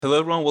Hello,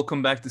 everyone.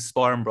 Welcome back to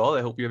Spar and Brawl.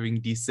 I hope you're having a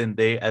decent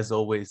day. As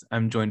always,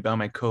 I'm joined by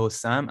my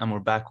co-host Sam, and we're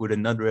back with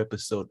another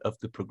episode of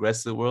the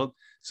Progressive World.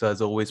 So, as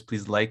always,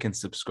 please like and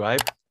subscribe,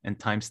 and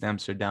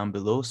timestamps are down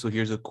below. So,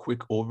 here's a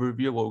quick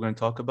overview of what we're going to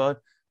talk about.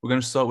 We're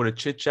going to start with a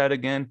chit chat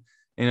again.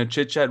 In a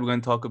chit chat, we're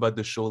going to talk about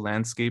the show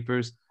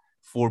Landscapers,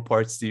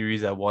 4-part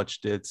series. I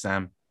watched it.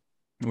 Sam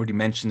already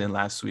mentioned it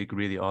last week.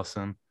 Really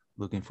awesome.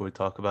 Looking forward to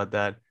talk about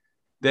that.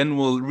 Then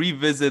we'll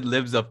revisit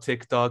Libs of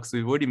TikTok. So,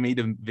 we've already made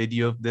a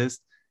video of this.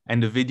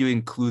 And the video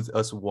includes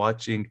us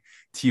watching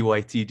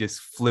TYT just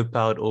flip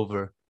out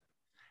over.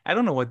 I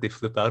don't know what they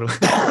flip out over.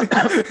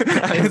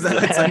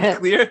 It's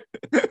unclear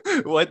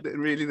what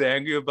really they're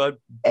angry about.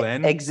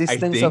 Glenn,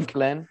 existence of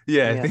Glenn.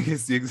 Yeah, I think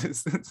it's the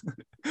existence.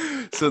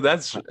 So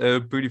that's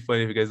pretty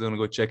funny if you guys want to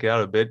go check it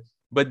out a bit.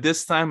 But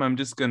this time I'm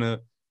just going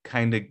to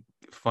kind of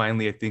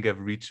finally, I think I've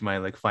reached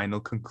my final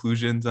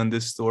conclusions on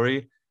this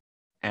story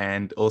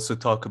and also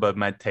talk about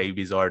Matt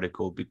Taibbi's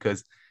article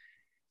because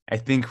I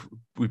think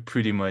we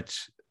pretty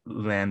much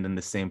land in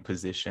the same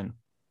position.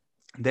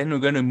 Then we're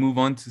going to move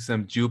on to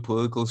some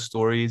geopolitical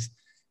stories,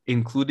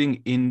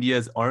 including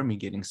India's army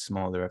getting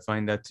smaller. I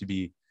find that to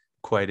be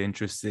quite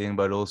interesting,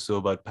 but also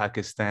about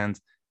Pakistan's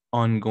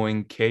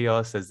ongoing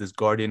chaos, as this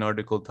Guardian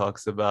article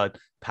talks about,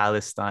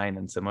 Palestine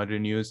and some other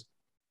news.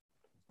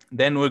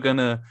 Then we're going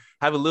to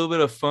have a little bit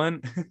of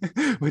fun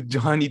with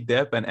Johnny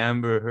Depp and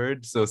Amber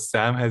Heard. So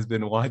Sam has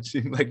been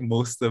watching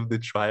most of the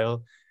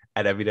trial,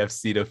 and I mean, I've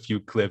seen a few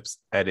clips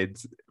and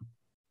it's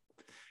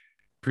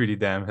pretty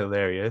damn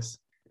hilarious.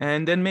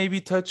 And then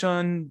maybe touch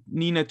on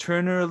Nina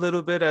Turner a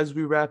little bit as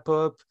we wrap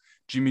up.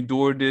 Jimmy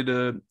Dore did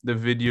the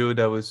video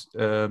that was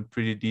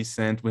pretty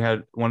decent. We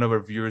had one of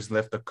our viewers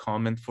left a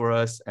comment for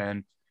us,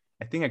 and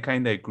I think I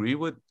kind of agree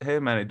with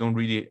him, and I don't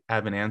really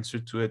have an answer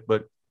to it,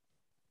 but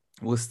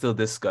we'll still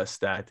discuss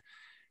that.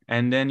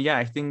 And then, yeah,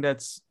 I think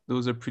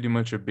those are pretty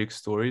much our big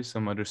stories,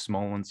 some other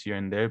small ones here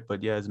and there.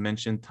 But yeah, as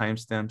mentioned,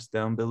 timestamps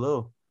down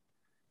below.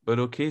 But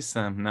okay,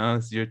 Sam, now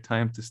it's your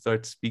time to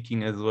start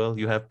speaking as well.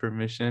 You have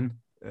permission.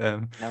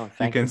 No,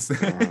 thank you.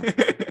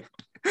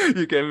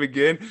 You can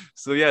begin.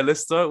 So yeah,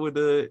 let's start with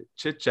the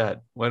chit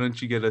chat. Why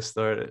don't you get us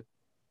started?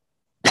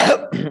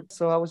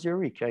 So how was your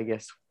week, I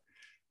guess?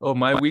 Oh,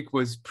 my week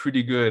was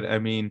pretty good. I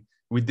mean,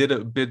 we did a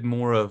bit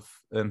more of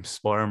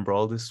Spar and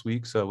Brawl this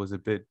week, so I was a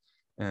bit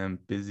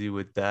busy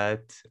with that.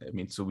 I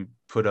mean, so we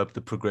put up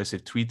the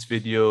progressive tweets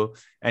video,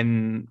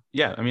 and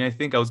yeah, I mean, I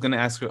think I was going to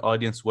ask our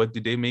audience what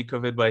did they make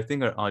of it, but I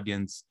think our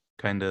audience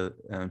kind of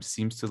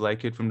seems to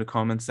like it from the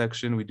comment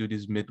section. We do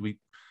these midweek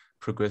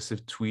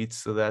progressive tweets,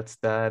 so that's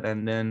that.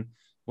 And then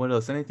what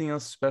else? Anything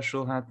else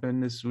special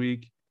happened this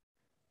week?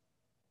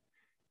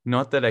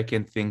 Not that I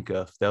can think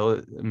of. That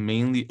was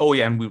mainly, oh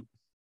yeah, and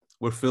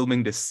we're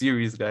filming the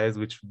series, guys,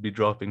 which will be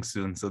dropping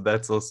soon, so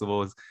that's also what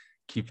was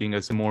keeping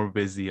us more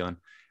busy on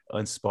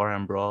Spar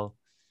and Brawl.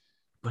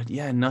 But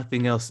yeah,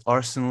 nothing else.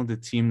 Arsenal, the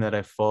team that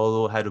I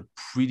follow, had a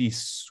pretty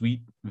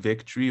sweet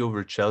victory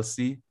over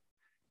Chelsea.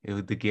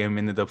 The game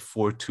ended up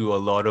 4-2, a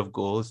lot of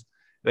goals.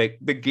 The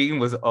game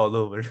was all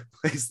over the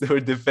place. There were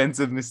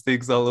defensive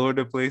mistakes all over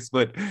the place,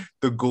 but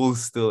the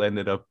goals still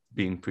ended up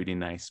being pretty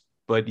nice.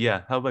 But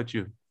yeah, how about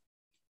you?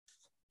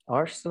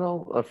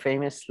 Arsenal,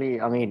 famously,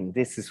 I mean,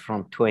 this is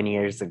from 20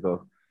 years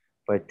ago,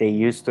 but they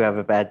used to have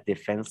a bad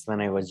defense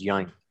when I was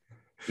young.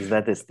 Is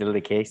that still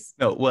the case?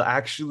 No, well,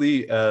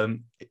 actually,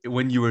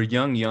 when you were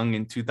young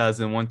in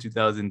 2001,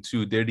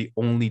 2002, they're the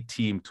only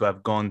team to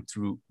have gone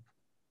through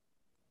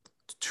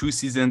 2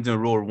 seasons in a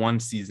row or 1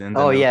 season.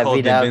 Oh, yeah,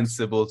 called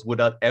Invincibles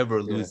without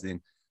ever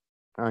losing.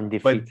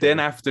 Undefeated. But then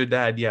after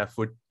that, yeah,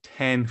 for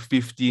 10,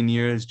 15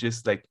 years,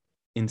 just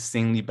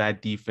insanely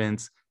bad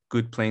defense,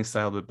 good playing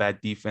style, but bad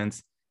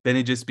defense. Then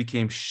it just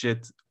became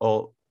shit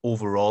all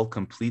overall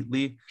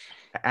completely.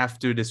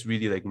 After this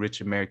really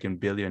rich American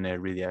billionaire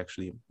really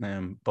actually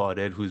bought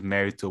it, who's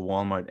married to a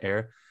Walmart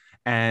heir.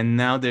 And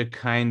now they're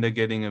kind of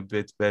getting a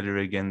bit better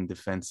again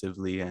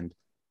defensively. And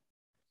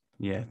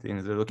yeah,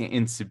 things are looking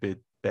a bit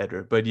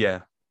better. But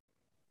yeah,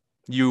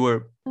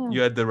 you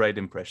had the right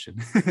impression.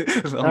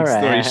 Long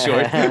story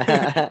short.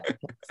 Okay.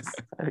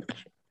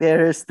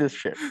 There is this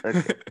shit.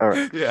 Okay. All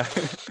right. Yeah.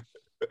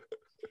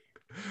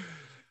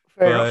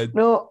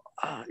 No,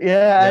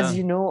 as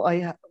you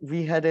know,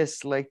 we had a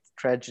slight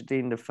tragedy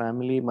in the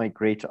family. My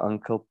great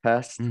uncle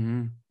passed.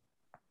 Mm-hmm.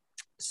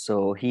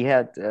 So he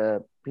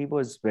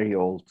was very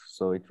old,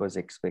 so it was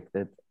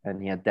expected,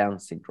 and he had Down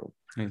syndrome.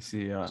 I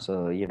see. Yeah.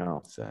 So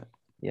sad.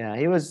 Yeah,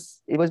 it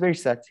was very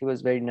sad. He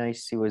was very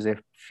nice. He was a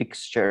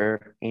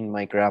fixture in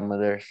my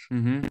grandmother's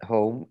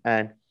home,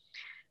 and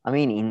I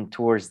mean,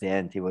 towards the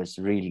end, he was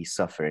really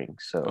suffering.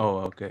 So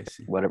okay, I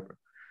see. Whatever.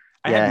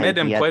 I had met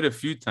him quite a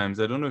few times.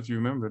 I don't know if you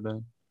remember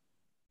that.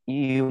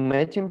 You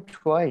met him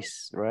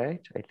twice,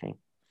 right? I think.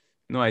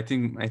 No, I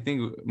think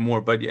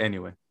more, but yeah,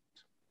 anyway.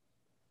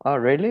 Oh,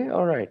 really?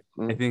 All right.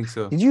 I think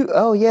so. Did you?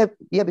 Oh, yeah,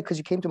 because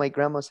you came to my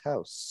grandma's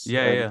house.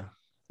 Yeah.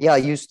 Yeah, I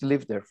used to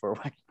live there for a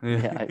while.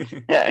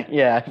 Yeah.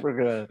 Yeah, I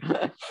forgot.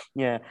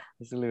 Yeah,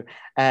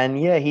 and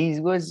yeah, he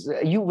was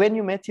when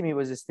you met him, he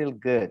was still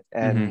good,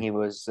 and he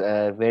was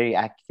very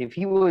active.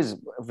 He was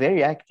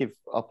very active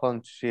up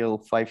until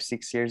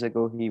 5-6 years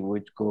ago. He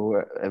would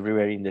go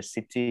everywhere in the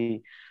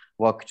city,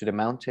 walk to the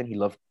mountain. He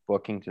loved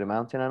walking to the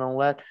mountain and all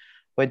that.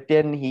 But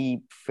then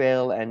he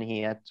fell and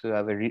he had to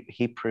have a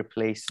hip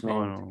replacement.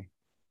 Oh no.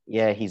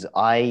 Yeah,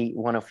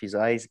 one of his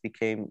eyes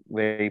became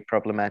very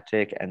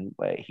problematic, and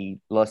he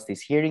lost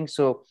his hearing.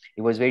 So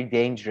it was very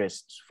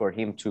dangerous for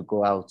him to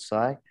go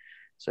outside.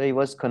 So he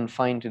was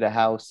confined to the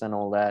house and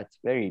all that.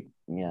 Very,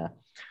 yeah.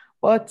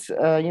 But,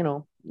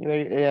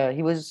 yeah,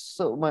 he was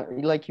so much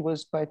like he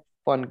was quite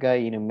fun guy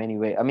in many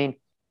ways. I mean,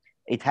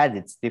 it had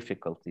its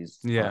difficulties.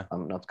 Yeah.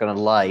 I'm not going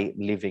to lie,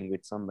 living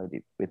with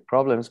somebody with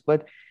problems,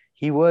 but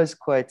it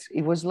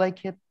was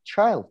like a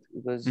child.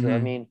 It was, I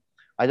mean,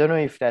 I don't know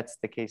if that's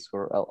the case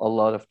for a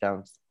lot of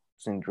Down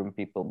syndrome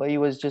people, but he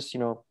was just,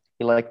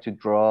 he liked to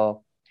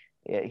draw.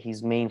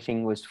 His main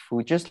thing was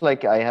food. Just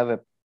like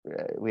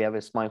we have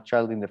a small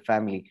child in the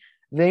family,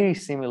 very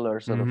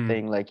similar sort of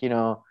thing. Like,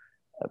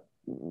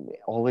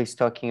 always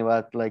talking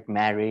about like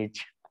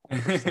marriage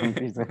for some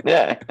reason.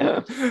 Yeah.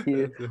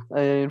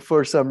 And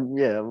for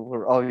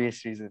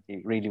obvious reasons,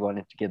 he really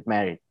wanted to get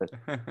married, but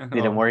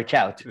didn't work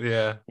out.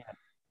 Yeah.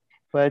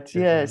 But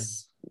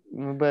yes.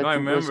 But no, I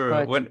it was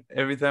remember quite...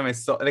 every time I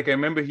saw, like, I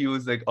remember he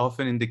was like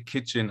often in the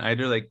kitchen,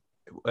 either like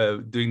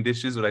doing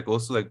dishes or like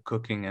also like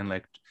cooking and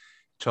like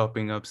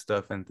chopping up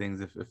stuff and things.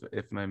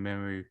 If my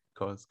memory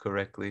calls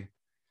correctly,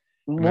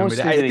 remember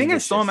that. I think I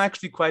saw him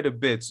actually quite a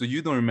bit. So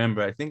you don't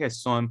remember? I think I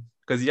saw him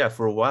because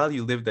for a while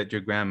you lived at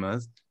your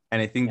grandma's,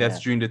 and I think that's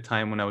during the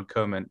time when I would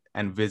come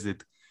and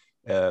visit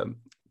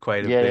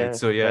quite a bit.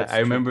 So I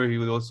remember he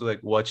would also like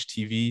watch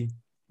TV,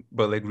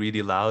 but like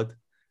really loud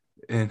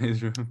in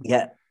his room.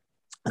 Yeah,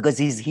 because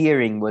his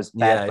hearing was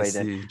bad by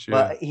then. See,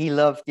 but he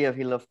loved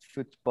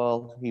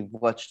football. He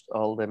watched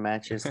all the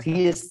matches.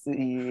 He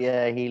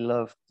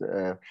loved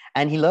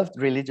and he loved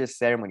religious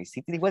ceremonies.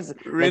 He was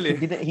really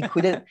like he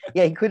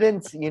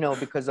couldn't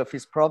because of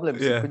his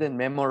problems, he couldn't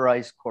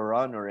memorize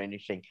Quran or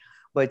anything,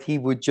 but he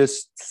would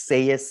just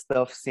say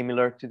stuff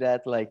similar to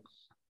that, like,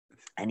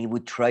 and he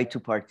would try to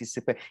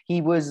participate.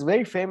 He was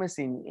very famous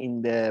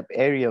in the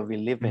area we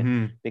live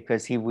in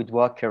because he would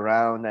walk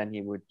around and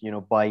he would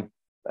buy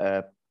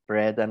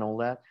bread and all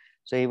that.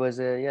 So he was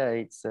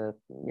very sad.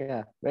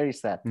 Very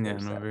sad.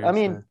 I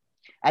mean, sad.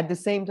 At the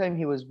same time,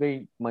 he was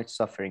very much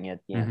suffering at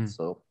the end.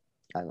 So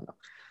I don't know.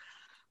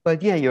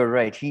 But yeah, you're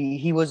right.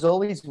 He was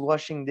always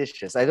washing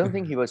dishes. I don't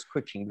think he was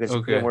cooking because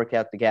he couldn't work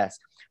out the gas.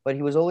 But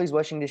he was always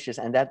washing dishes,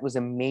 and that was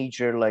a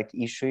major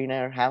issue in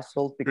our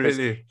household because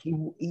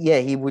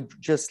he would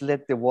just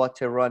let the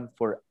water run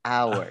for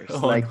hours,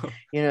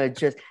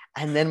 just.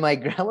 And then my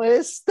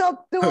grandma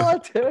stop the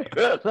water.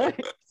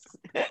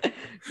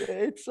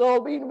 It's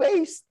all been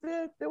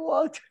wasted, the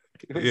water.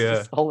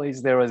 Just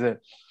always there was a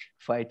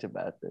fight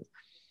about this.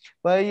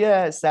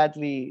 But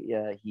sadly,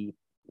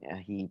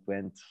 he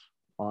went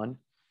on.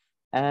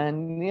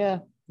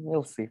 And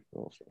we'll see.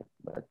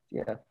 But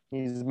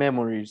his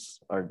memories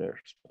are there.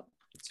 So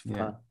it's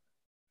fun.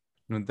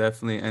 No,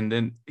 definitely. And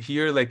then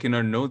here, like in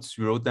our notes,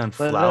 we wrote down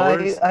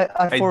flowers.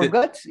 I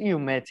forgot you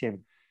met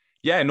him.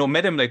 Yeah, no,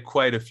 met him like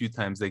quite a few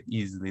times, like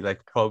easily,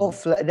 like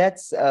probably.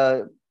 That's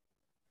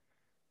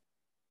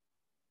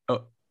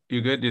Oh,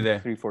 you good? You there?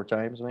 3-4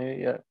 times,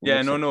 maybe. Yeah.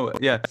 Yeah. No.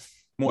 Yeah.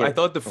 Well, I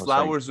thought the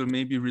flowers were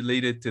maybe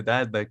related to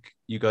that. Like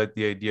you got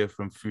the idea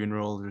from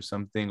funerals or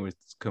something, or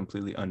it's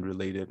completely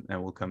unrelated,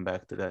 and we'll come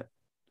back to that.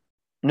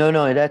 No,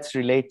 that's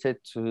related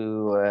to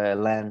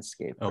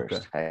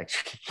landscapers,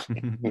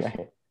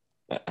 actually.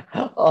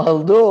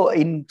 Although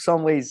in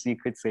some ways you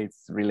could say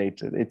it's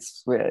related.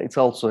 It's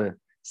also a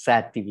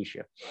sad TV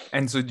show.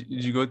 And so,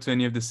 did you go to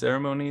any of the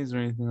ceremonies or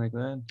anything like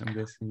that? I'm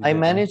guessing. I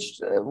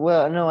managed.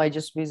 No, I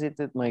just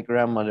visited my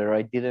grandmother.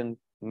 I didn't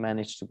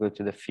manage to go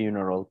to the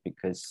funeral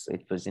because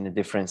it was in a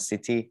different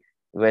city.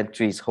 We went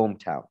to his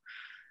hometown.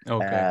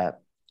 Okay.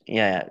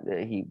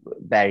 He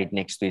buried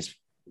next to his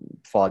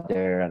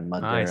father and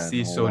mother. I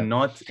see. So that.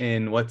 Not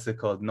in what's it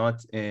called?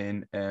 Not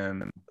in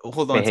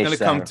hold on, it's gonna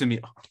come to me.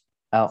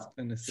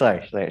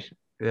 Sorry.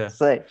 Yeah.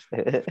 Sorry.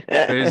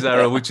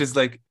 Which is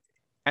like,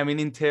 I mean,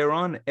 in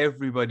Tehran,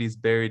 everybody's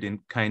buried in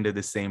kind of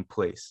the same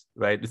place,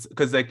 right? It's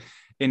because like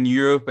in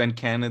Europe and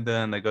Canada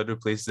and like other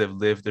places I've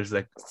lived, there's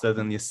like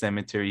suddenly a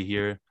cemetery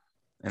here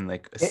and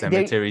like a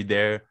cemetery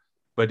there.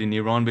 But in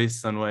Iran,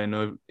 based on what I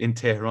know, in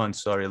Tehran,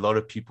 a lot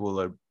of people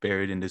are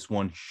buried in this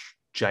one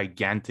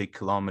gigantic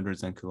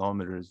kilometers and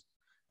kilometers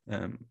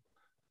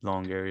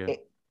long area.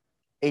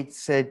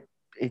 It's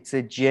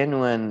a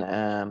genuine,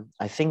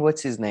 I think,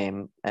 what's his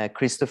name?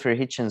 Christopher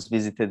Hitchens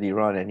visited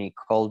Iran and he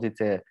called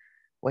it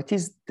what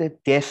is the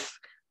death?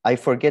 I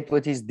forget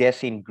what is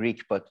death in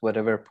Greek, but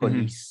whatever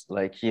police,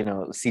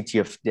 city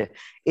of death.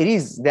 It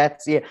is, that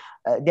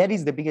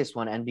is the biggest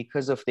one. And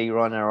because of the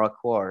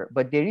Iran-Iraq war,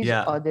 but there is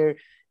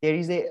there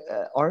is a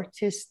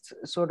artist,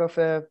 sort of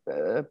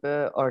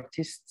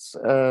artists,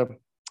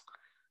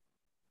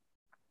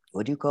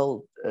 what do you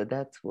call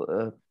that?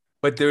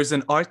 But there's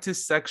an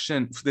artist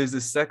section. There's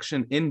a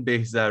section in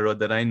Behzaro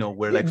that I know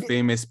where like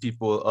famous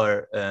people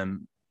are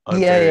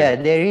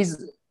buried.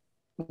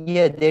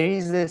 There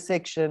is a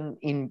section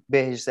in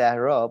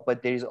Behzaro,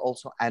 but there is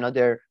also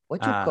another,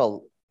 what you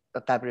call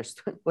a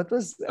qabristan? What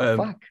was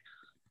fuck?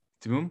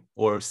 Tomb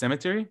or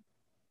cemetery?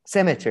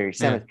 Cemetery.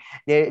 Yeah.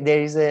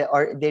 There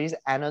is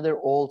another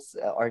old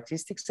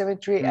artistic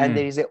cemetery, and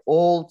there is an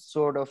old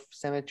sort of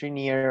cemetery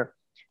near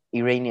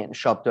Iranian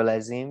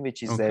Shabdolazim,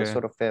 which is a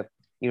sort of a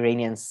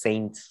Iranian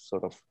saint,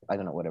 sort of, I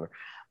don't know, whatever.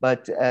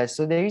 But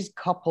so there is a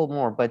couple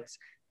more, but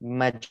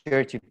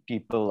majority of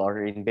people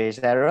are in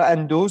Behzaro,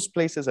 and those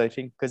places, I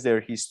think, because they're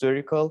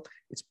historical,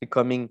 it's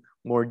becoming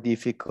more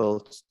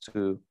difficult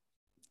to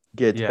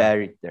get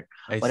buried there.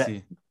 I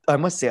see. I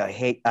must say,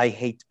 I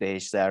hate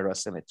Behzaro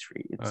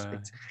Cemetery.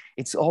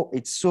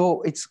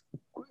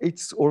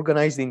 It's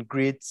organized in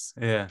grids.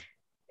 Yeah.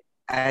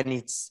 And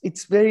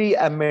it's very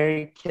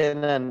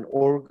American, and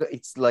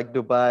it's like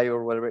Dubai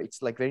or whatever.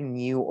 It's like very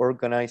new,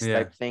 organized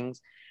type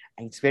things,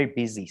 and it's very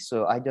busy.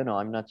 So I don't know.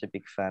 I'm not a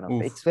big fan of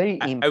it. It's very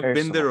impersonal. I've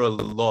been there a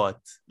lot,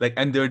 like,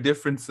 and there are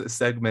different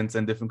segments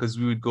and different, because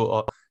we would go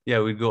off. Yeah,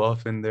 we'd go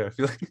off in there. I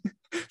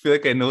feel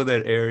like I know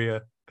that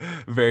area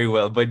very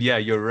well. But yeah,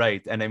 you're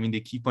right. And I mean, they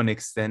keep on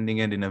extending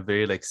it in a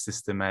very like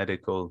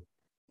systematical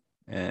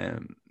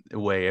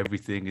way.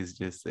 Everything is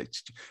just like,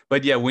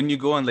 but yeah, when you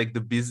go on like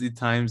the busy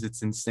times,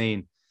 it's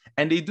insane.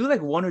 And they do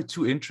like one or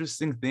two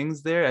interesting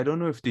things there. I don't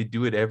know if they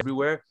do it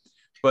everywhere,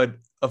 but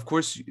of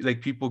course,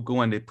 like people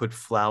go and they put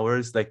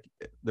flowers, like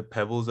the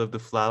pebbles of the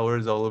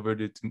flowers all over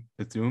the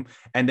tomb.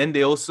 And then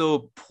they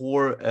also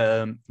pour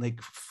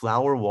like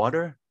flower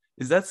water.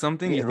 Is that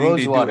something you think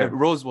they do?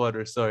 Rose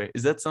water, sorry.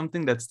 Is that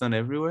something that's done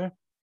everywhere,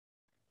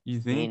 you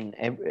think?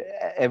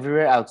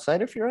 Everywhere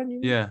outside of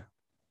Iran? Yeah.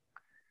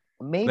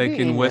 Maybe like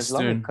in Western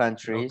Islamic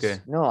countries.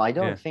 Okay. No, I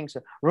don't think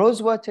so.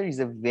 Rose water is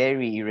a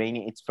very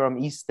Iranian. It's from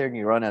Eastern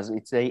Iran.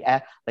 It's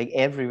like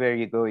everywhere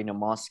you go in a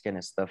mosque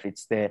and stuff.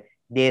 It's the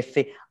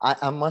thing.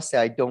 I must say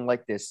I don't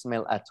like the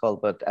smell at all,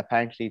 but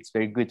apparently it's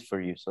very good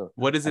for you. So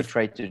what is it?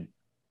 Try to.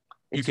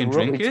 You can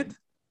drink it.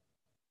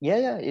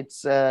 Yeah.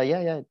 It's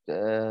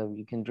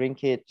you can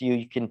drink it.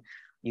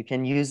 You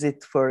can use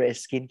it for a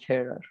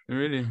skincare.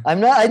 Really?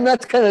 I'm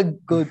not gonna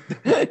go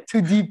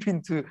too deep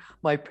into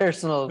my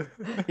personal,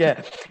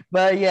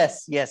 but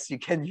yes, you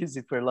can use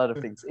it for a lot of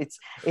things. I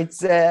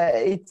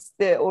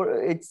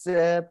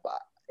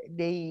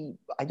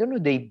don't know,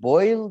 they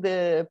boil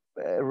the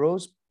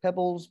rose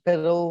petals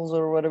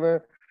or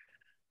whatever.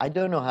 I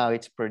don't know how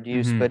it's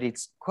produced, but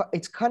it's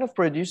kind of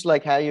produced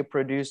like how you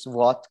produce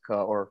vodka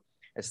or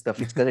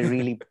stuff. It's got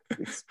a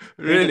it's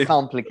really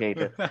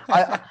complicated.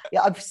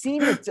 I've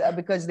seen it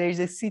because there's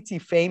a city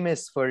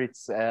famous for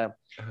its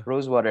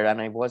rose water,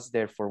 and I was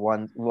there for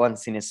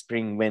once in a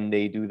spring when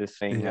they do the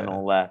thing and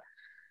all that.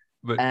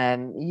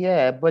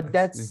 But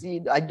that's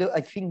it.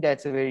 I think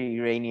that's a very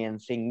Iranian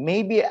thing.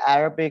 Maybe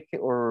Arabic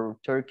or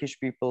Turkish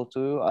people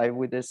too, I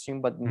would assume,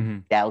 but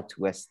doubt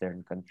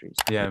Western countries.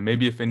 Yeah,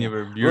 maybe if any of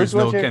our viewers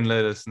know, can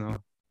let us know.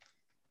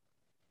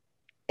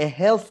 A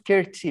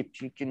healthcare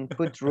tip: you can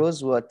put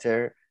rose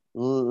water,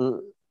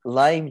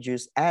 lime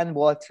juice, and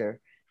water.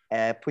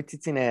 Put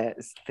it in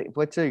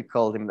what do you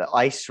call them? The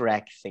ice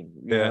rack thing,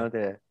 you know,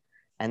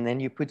 and then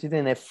you put it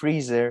in a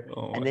freezer,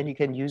 and then you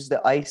can use the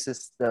ice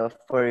stuff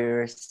for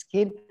your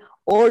skin,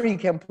 or you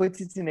can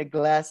put it in a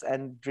glass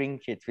and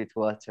drink it with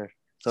water,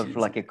 sort of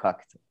like a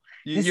cocktail.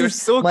 You're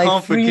so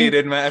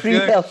complicated, man. I feel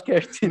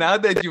like now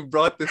that you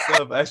brought this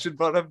up, I should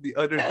brought up the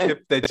other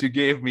tip that you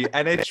gave me.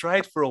 And I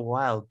tried for a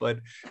while, but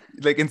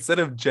like instead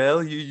of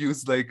gel, you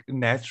use like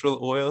natural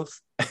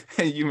oils.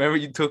 And you remember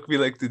you took me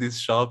like to these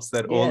shops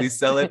that only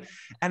sell it.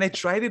 And I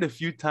tried it a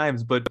few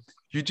times, but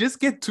you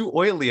just get too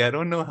oily. I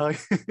don't know how.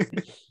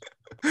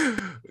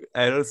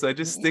 So I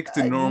just stick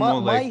to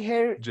normal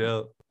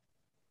gel.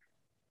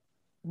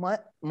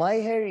 My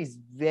hair is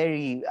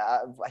very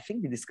I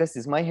think we discussed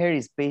this. My hair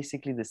is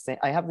basically the same.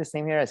 I have the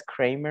same hair as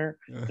Kramer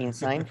in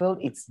Seinfeld.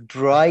 It's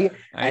dry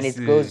and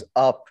it goes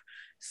up,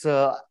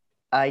 so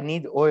I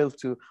need oil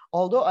too.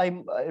 Although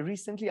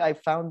recently I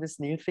found this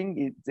new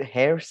thing, the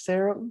hair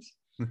serums.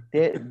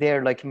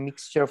 They're like a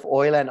mixture of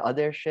oil and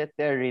other shit.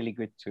 They're really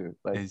good too.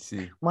 Like, I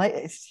see.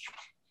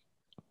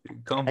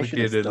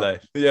 Complicated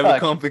life. You have a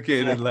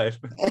complicated life.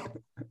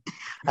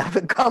 I have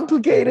a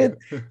complicated,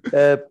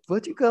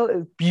 what do you call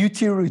it?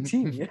 Beauty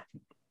routine.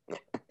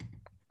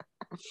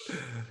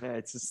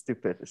 It's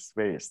stupid. It's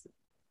very stupid.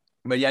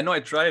 But yeah, no, I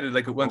tried it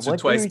like once or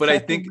twice, but I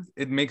think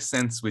it makes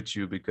sense with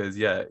you because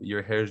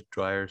your hair's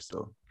drier,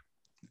 so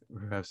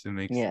perhaps it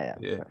makes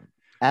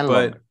And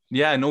but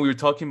no, we were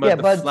talking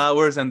about the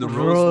flowers and the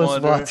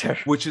rose water,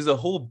 which is a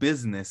whole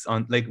business.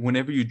 On like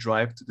whenever you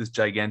drive to this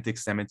gigantic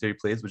cemetery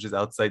place, which is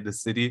outside the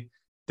city,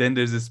 then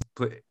there's this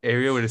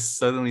area where it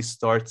suddenly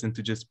starts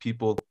into just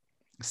people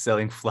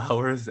selling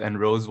flowers and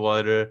rose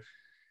water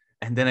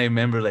And then I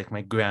remember like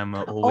my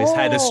grandma always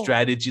had a Oh,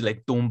 strategy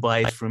like, don't buy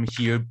it from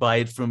here, buy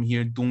it from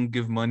here. Don't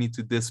give money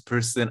to this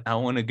person. I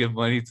want to give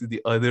money to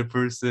the other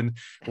person.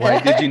 Why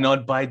did you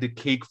not buy the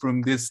cake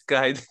from this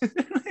guy?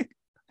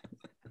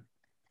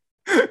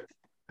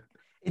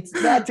 it's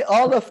that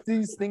all of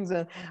these things,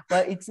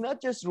 but it's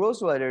not just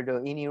rosewater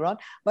though in Iran.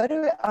 By the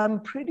way, I'm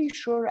pretty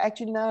sure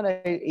actually now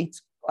that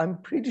I'm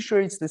pretty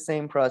sure it's the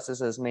same process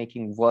as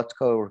making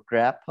vodka or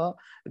grappa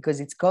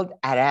because it's called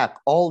arak.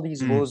 All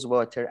these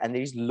rosewater, and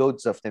there's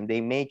loads of them.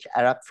 They make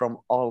arak from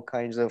all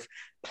kinds of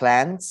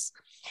plants.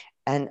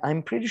 And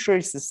I'm pretty sure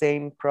it's the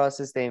same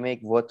process they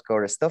make vodka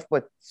or stuff,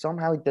 but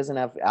somehow it doesn't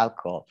have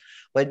alcohol.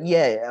 But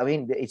yeah, I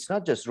mean, it's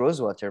not just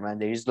rosewater, man.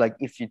 There's like,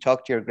 if you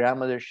talk to your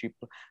grandmother, she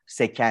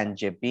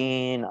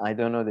sekanjebin. I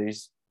don't know.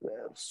 There's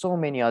so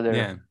many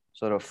other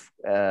sort of,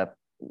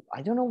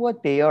 I don't know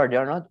what they are.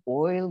 They're not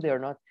oil. They're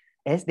not,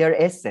 they're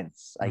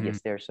essence. I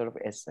guess they're sort of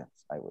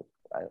essence.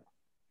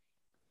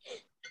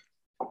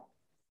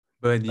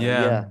 But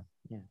yeah.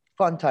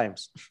 Fun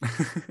times.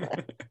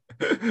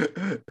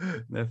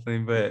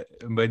 Definitely,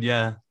 but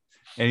yeah.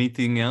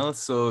 Anything else?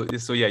 So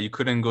yeah, you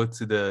couldn't go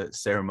to the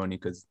ceremony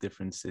because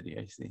different city.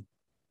 I see.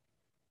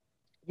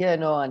 Yeah,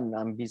 no,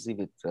 I'm busy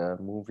with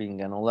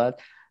moving and all that,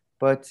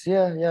 but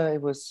yeah,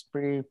 it was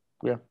pretty.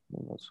 Yeah,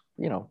 it was,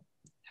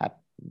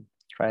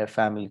 a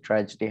family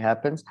tragedy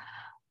happens,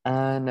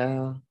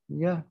 and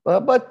yeah,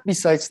 but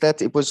besides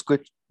that, it was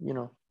good.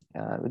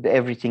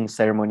 Everything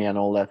ceremony and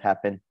all that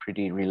happened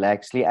pretty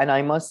relaxedly, and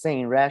I must say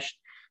in Rasht,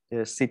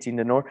 the city in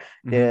the north,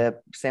 the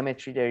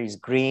cemetery there is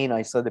green.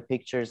 I saw the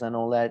pictures and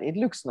all that. It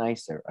looks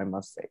nicer, I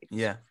must say.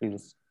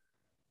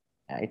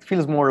 It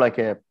feels more like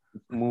a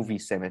movie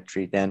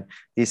cemetery than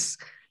this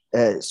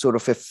sort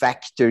of a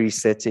factory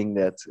setting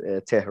that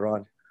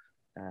Tehran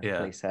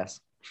place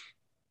has.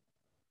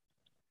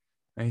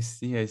 I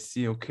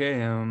see.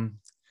 Okay.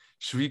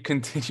 Should we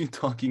continue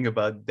talking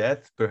about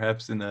death,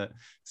 perhaps in a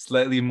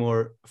slightly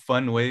more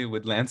fun way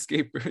with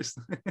landscapers?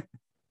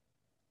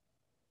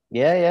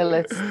 Yeah,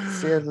 let's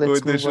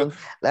move on.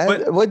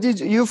 What did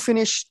you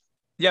finish?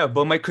 Yeah,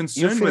 but my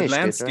concern with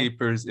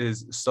landscapers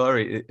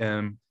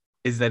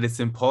is that it's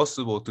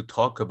impossible to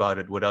talk about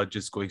it without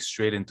just going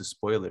straight into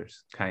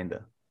spoilers,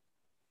 kinda.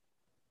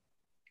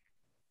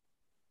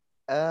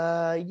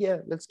 Yeah,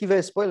 let's give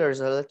a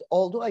spoilers alert.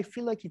 Although I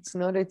feel like it's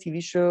not a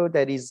TV show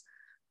that is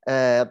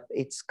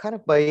it's kind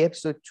of by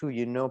episode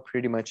 2,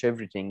 pretty much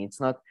everything. It's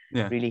not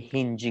really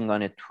hinging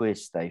on a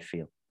twist, I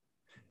feel.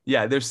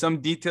 Yeah, there's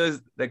some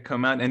details that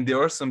come out and there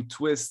are some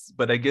twists,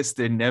 but I guess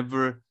they're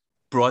never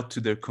brought to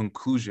their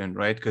conclusion,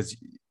 right? Because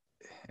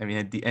I mean,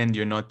 at the end,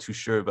 you're not too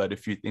sure about a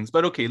few things.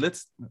 But okay,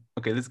 let's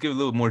give a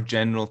little more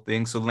general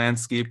thing. So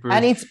landscapers,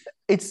 and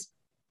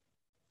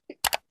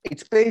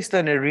it's based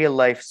on a real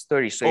life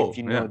story. So if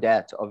you know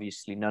that,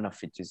 obviously none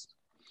of it is.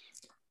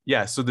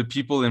 Yeah. So the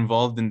people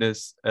involved in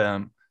this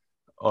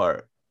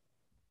are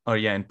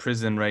in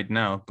prison right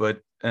now.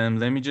 But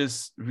let me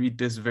just read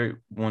this very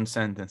one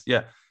sentence.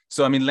 Yeah.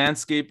 So I mean,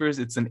 landscapers.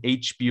 It's an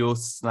HBO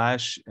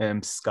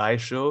 / Sky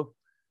show.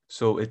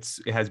 So it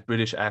has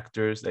British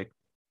actors like.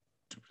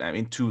 I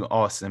mean, 2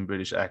 awesome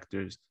British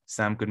actors.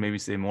 Sam could maybe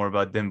say more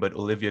about them, but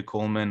Olivia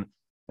Colman,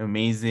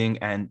 amazing,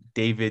 and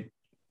David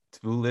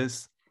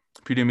Thewlis,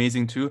 pretty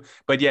amazing too.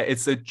 But yeah,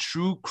 it's a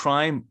true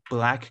crime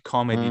black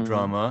comedy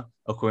drama,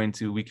 according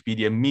to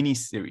Wikipedia,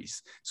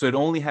 mini-series. So it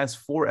only has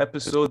 4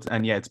 episodes,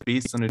 and yeah, it's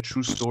based on a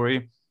true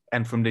story.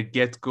 And from the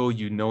get-go,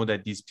 you know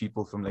that these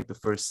people from like the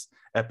first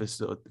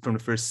episode, from the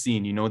first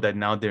scene, you know that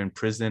now they're in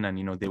prison and,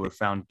 they were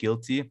found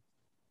guilty.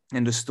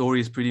 And the story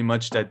is pretty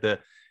much that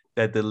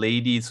the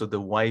ladies, so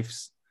the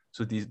wives,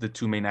 so the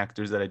 2 main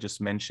actors that I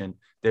just mentioned,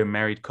 they're a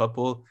married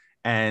couple,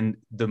 and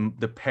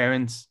the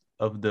parents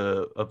of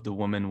the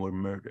woman were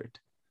murdered.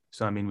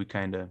 So I mean,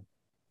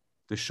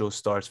 the show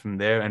starts from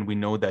there, and we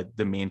know that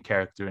the main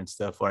character and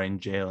stuff are in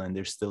jail, and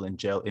they're still in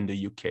jail in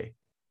the UK.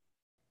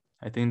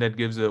 I think that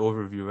gives an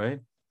overview,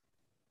 right?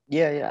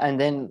 Yeah, and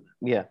then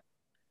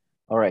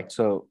all right.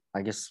 So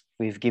I guess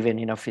we've given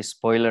enough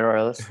spoiler, or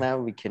else now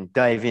we can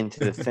dive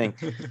into the thing.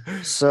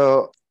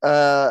 So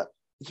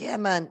yeah,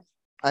 man,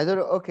 I don't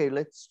know. Okay,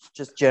 let's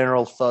just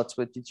general thoughts.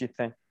 What did you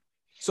think?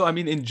 So, I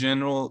mean, in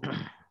general,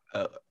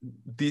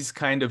 these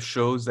kind of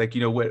shows, like,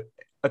 where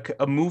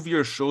a movie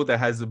or show that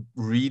has a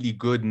really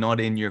good, not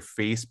in your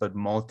face, but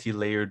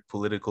multi-layered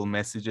political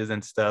messages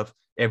and stuff,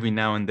 every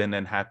now and then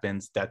that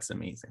happens, that's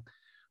amazing.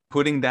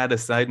 Putting that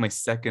aside, my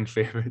second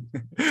favorite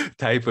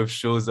type of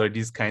shows are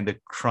these kind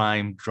of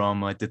crime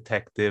drama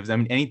detectives. I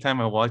mean, anytime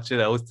I watch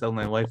it, I always tell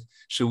my wife,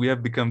 should we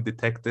have become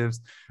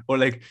detectives? Or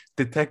like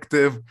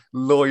detective,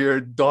 lawyer,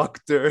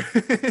 doctor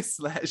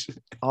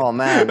 / oh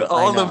man,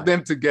 all of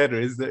them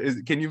together.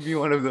 Can you be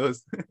one of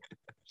those?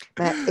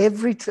 Man,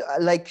 that's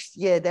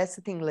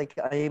the thing. Like,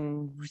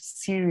 I'm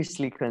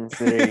seriously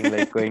considering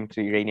like going to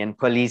Iranian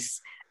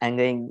police and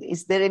going,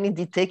 is there any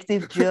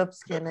detective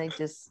jobs?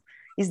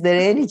 Is there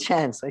any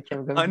chance I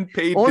can go?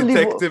 Unpaid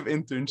detective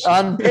internship.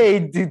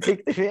 Unpaid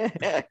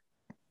detective.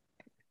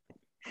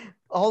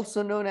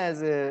 also known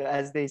as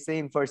they say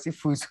in Farsi,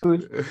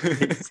 fuzul.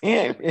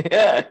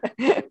 Yeah.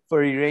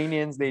 For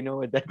Iranians, they know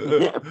what that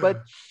means.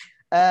 But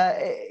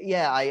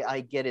yeah,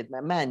 I get it,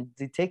 man.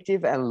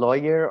 Detective and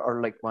lawyer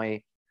are like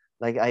my,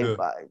 like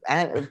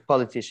and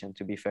politician,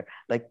 to be fair.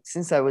 Like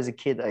since I was a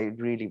kid, I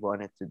really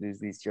wanted to do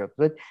this job.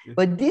 But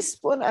this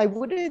one, I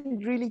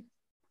wouldn't really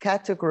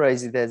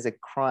categorize it as a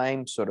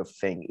crime sort of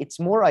thing. It's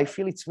more, I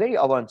feel it's very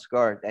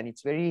avant-garde, and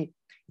it's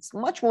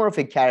much more of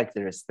a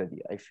character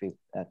study. I feel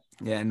that.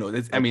 Yeah, no,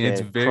 that's, Like I mean,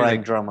 it's very crime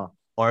like drama.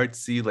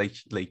 artsy,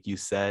 like you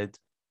said.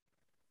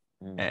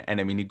 And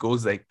I mean, it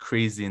goes like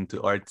crazy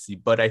into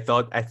artsy, but I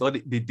thought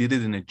they did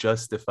it in a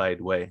justified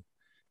way.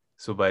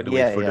 So by the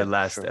way, for the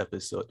last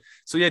episode.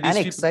 So yeah, these and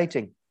people,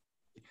 exciting.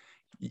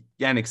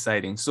 Yeah, and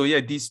exciting. So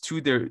yeah, these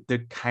two,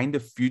 they're kind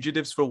of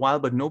fugitives for a while,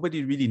 but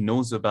nobody really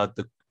knows about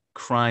the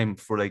crime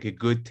for like a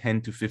good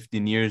 10 to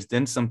 15 years.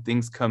 Then some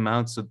things come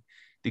out, so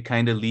they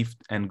kind of leave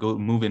and go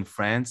move in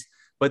France,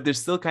 but they're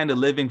still kind of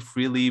living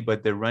freely,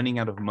 but they're running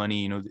out of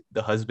money. You know,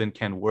 the husband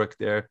can't work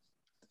there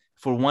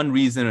for one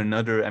reason or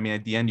another. I mean,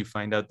 at the end, you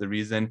find out the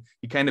reason.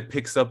 He kind of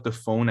picks up the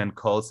phone and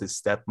calls his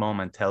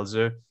stepmom and tells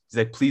her, he's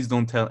like, please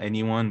don't tell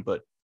anyone.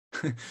 But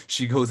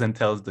she goes and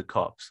tells the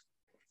cops.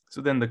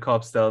 So then the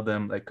cops tell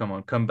them, like, come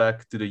on, come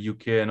back to the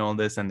UK and all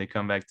this. And they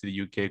come back to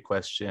the UK,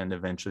 question, and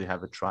eventually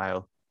have a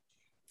trial.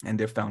 And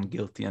they're found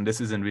guilty. And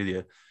this isn't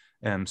really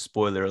a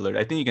spoiler alert.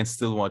 I think you can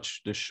still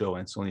watch the show,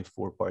 and it's only a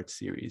 4-part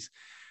series.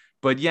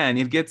 But yeah, and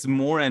it gets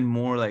more and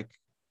more like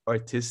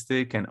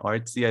artistic and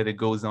artsy as it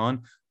goes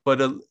on.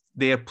 But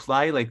they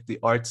apply like the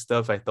art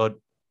stuff, I thought,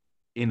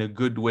 in a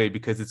good way,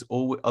 because it's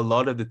always, a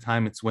lot of the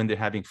time it's when they're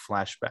having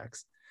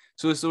flashbacks.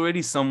 So it's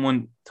already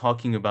someone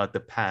talking about the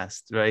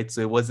past, right?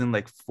 So it wasn't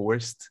like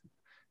forced.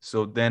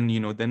 So then,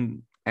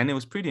 and it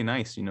was pretty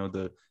nice,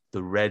 the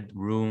red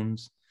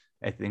rooms.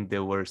 I think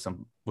were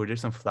there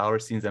some flower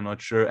scenes? I'm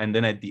not sure. And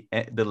then at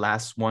the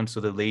last one, so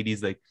the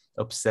lady's like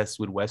obsessed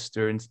with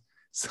Westerns.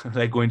 So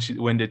like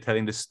when they're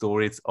telling the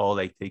story, it's all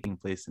like taking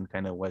place in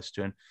kind of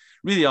Western.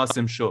 Really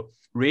awesome show.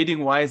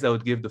 Rating wise, I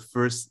would give the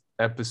first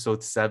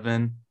episode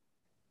 7,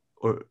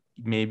 or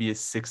maybe a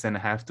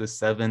 6.5 to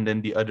 7.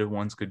 Then the other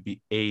ones could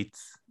be 8,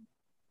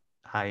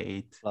 high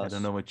 8. Plus. I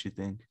don't know what you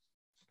think.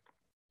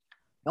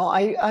 No,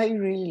 I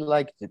really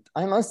liked it.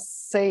 I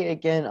must say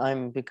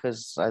again,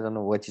 because I don't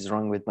know what is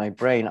wrong with my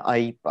brain.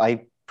 I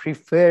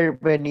prefer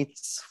when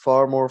it's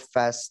far more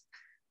fast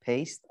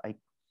paced. I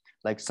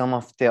like some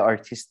of the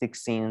artistic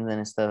scenes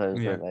and stuff.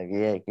 Like,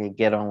 yeah,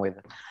 get on with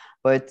it.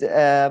 But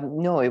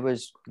no,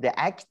 the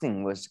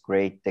acting was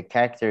great. The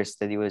character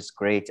study was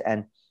great.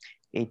 And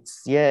it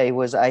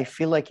was, I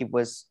feel like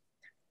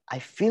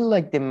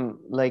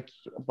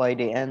by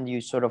the end,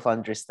 you sort of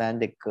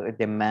understand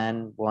the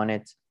man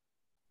wanted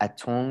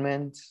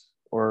atonement,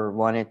 or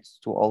wanted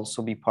to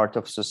also be part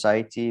of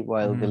society,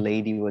 while the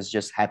lady was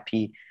just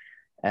happy,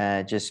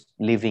 just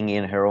living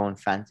in her own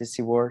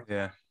fantasy world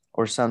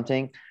or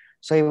something.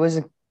 So it was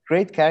a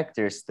great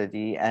character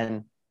study.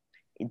 And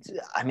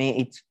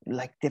it's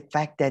like the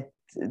fact that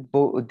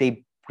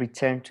they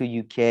return to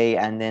UK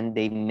and then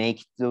they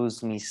make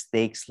those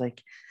mistakes,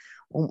 like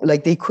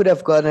they could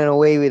have gotten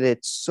away with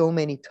it so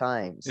many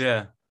times.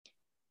 Yeah.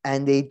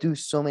 And they do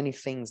so many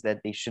things that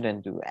they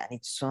shouldn't do.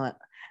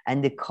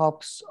 And the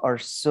cops are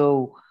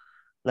so,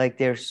 like,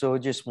 they're so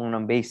just want to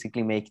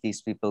basically make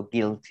these people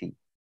guilty.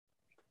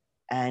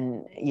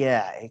 And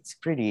yeah, it's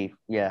pretty,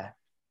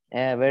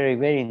 very,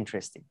 very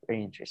interesting.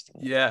 Very interesting.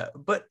 Yeah,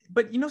 but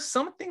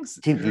some things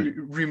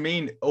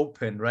remain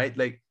open, right?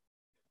 Like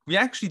we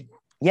actually,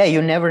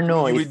 you never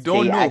know. We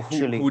don't know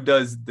who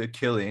does the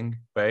killing,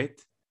 right?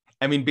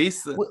 I mean,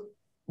 basically,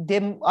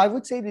 I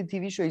would say the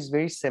TV show is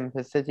very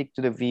sympathetic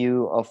to the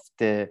view of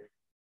the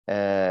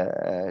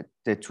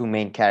two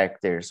main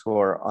characters who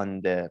are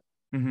on the,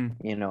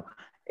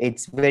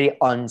 it's very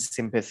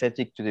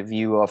unsympathetic to the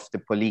view of the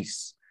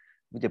police.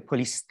 The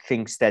police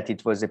thinks that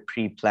it was a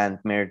pre-planned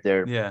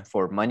murder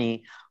for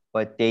money,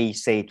 but they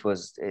say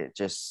it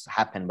just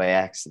happened by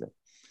accident.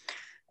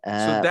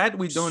 So that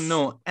we don't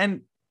know.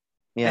 And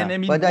I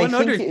mean, but one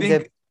other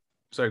thing.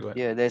 Sorry, go ahead.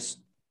 Yeah,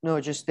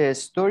 the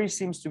story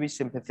seems to be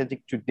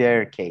sympathetic to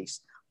their case,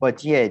 but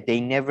they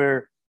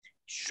never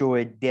show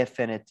a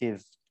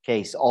definitive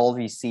case. All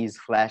we see is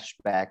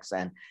flashbacks,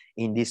 and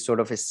in this sort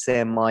of a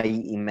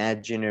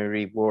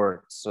semi-imaginary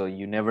world, so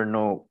you never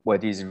know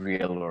what is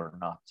real or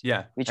not.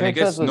 Yeah, which I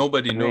guess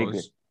nobody knows.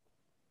 Good.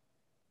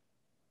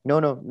 No,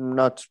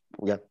 not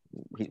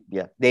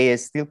They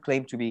still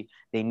claim to be.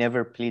 They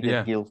never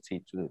pleaded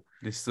guilty to.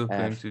 They still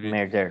claim to be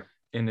murder,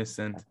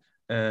 innocent.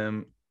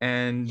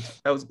 And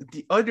that was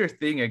the other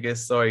thing, I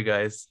guess. Sorry,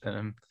 guys.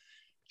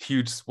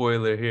 Huge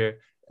spoiler here.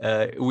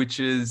 Which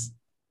is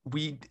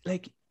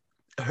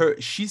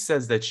she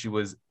says that she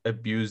was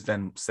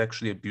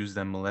sexually abused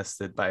and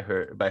molested by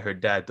her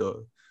dad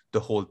her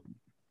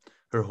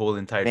whole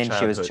entire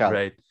childhood,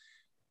 right?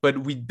 But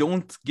we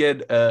don't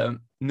get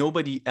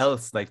nobody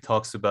else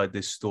talks about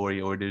this story,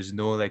 or there's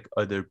no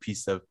other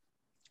piece of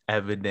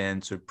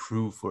evidence or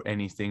proof or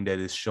anything that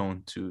is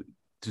shown to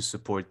to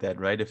support that,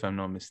 right? If I'm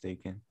not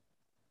mistaken.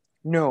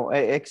 No,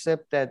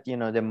 except that,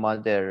 the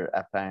mother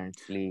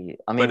apparently,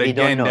 I mean, But we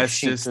don't again, know. that's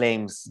She just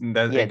claims,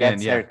 that yeah, again,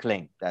 that's yeah. her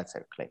claim. That's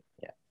her claim.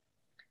 Yeah.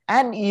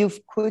 And you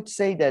could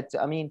say that,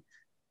 I mean,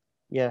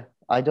 yeah,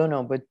 I don't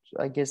know, but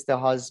I guess the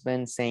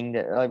husband saying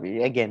that,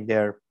 again,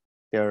 they're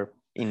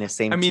in the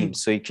same team,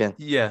 so you can.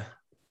 Yeah.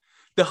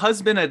 The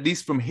husband, at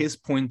least from his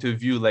point of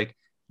view, like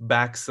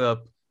backs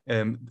up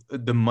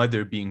the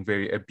mother being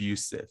very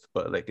abusive,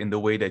 but like in the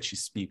way that she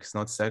speaks,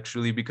 not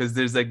sexually, because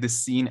there's like the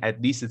scene,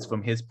 at least it's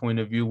from his point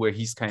of view, where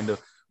he's kind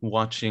of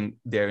watching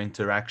their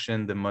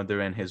interaction, the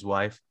mother and his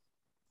wife,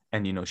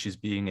 and she's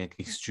being like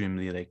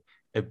extremely like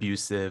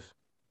abusive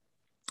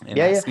and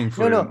asking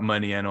for no.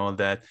 money and all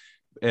that.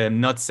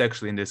 Not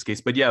sexually in this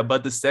case, but yeah,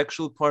 but the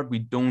sexual part, we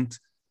don't.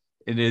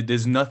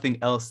 There's nothing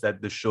else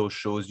that the show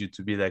shows you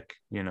to be like,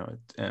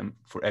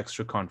 for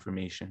extra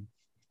confirmation.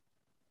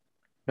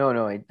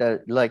 No, it does.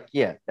 Like,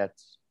 yeah,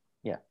 that's,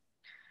 yeah.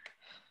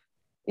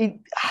 I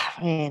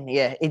mean,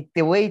 yeah,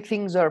 the way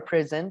things are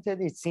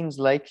presented, it seems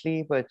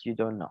likely, but you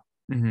don't know.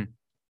 Mm-hmm.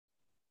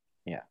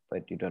 Yeah,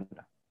 but you don't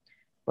know.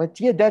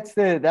 But yeah,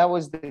 that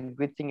was the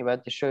good thing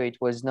about the show. It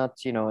was not,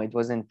 it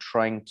wasn't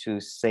trying to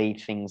say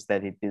things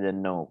that it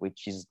didn't know,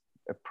 which is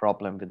a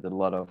problem with a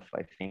lot of,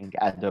 I think,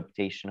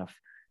 adaptation of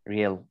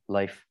real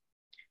life,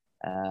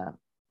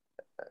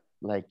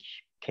 like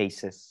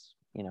cases,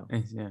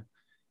 Yeah.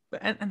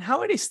 And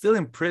how are they still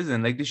in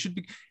prison? Like they should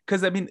be,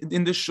 because I mean,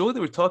 in the show they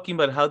were talking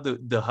about how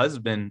the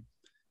husband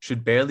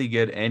should barely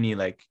get any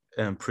like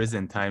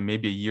prison time,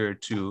 maybe a year or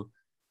two,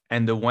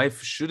 and the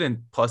wife shouldn't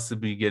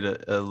possibly get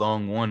a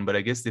long one. But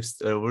I guess they've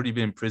already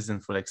been in prison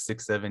for like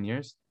 6-7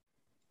 years.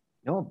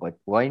 No, but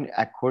why?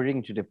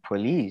 According to the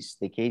police,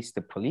 the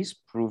police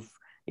prove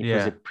it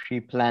was a Yeah.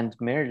 pre-planned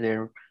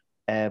murder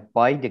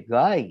by the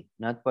guy,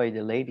 not by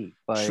the lady.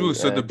 True.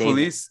 So the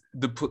police,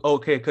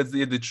 okay, because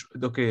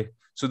okay.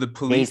 So the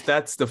police,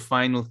 that's the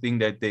final thing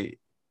that they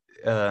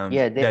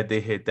that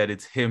they hit, that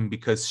it's him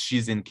because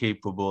she's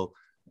incapable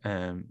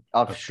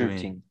of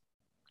shooting.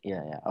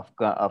 Yeah,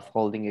 of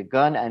holding a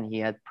gun, and he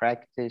had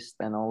practiced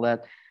and all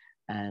that,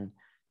 and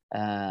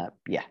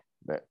yeah,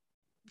 but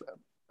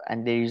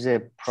and there is a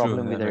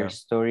problem with her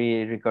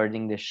story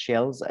regarding the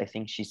shells. I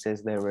think she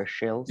says there were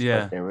shells,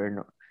 but there were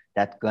no.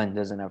 That gun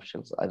doesn't have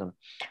shells. I don't.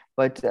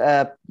 But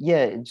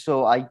yeah,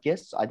 so I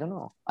guess I don't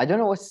know. I don't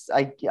know what's.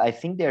 I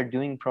think they're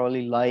doing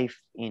probably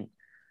life in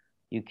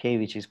UK,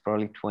 which is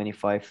probably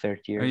 25,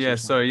 30 years. Yeah,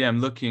 sorry. Yeah, I'm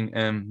looking.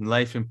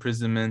 Life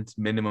imprisonment,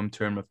 minimum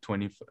term of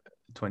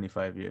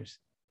 25 years.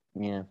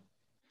 Yeah.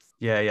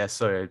 Yeah.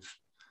 Sorry.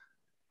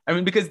 I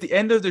mean, because the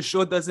end of the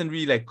show doesn't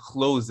really like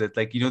close it.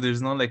 Like,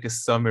 there's not like a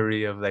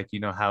summary of like,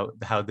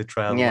 how the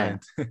trial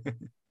went.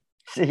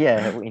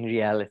 Yeah, in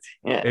reality.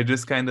 Yeah. It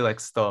just kind of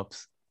like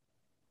stops.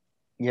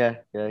 Yeah.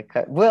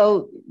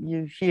 Well,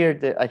 you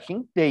hear I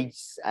think they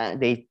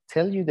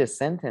tell you the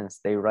sentence.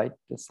 They write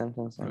the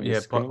sentence on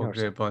the screen.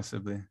 Okay,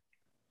 possibly.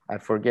 I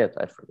forget.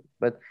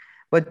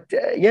 But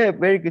yeah,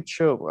 very good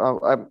show.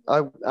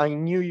 I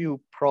knew you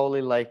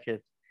probably like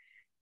it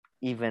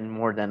even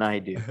more than I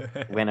do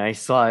when I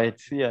saw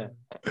it. Yeah.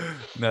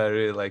 No, I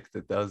really liked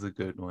it. That was a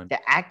good one. The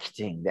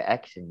acting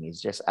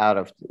is just out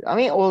of. I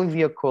mean,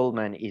 Olivia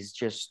Colman is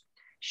just.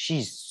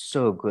 She's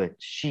so good.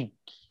 She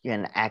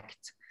can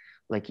act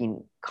like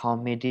in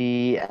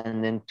comedy,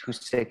 and then 2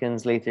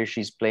 seconds later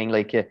she's playing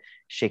like a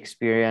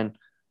Shakespearean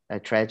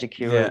tragic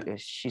hero. Yeah.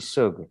 She's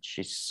so good.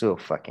 She's so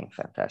fucking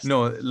fantastic.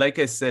 No, like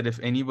I said, if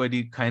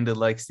anybody kind of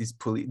likes these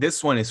police,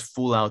 this one is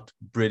full out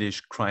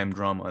British crime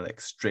drama, like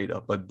straight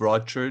up. But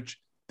Broadchurch,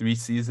 3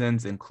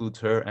 seasons, includes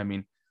her. I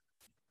mean,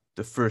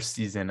 the first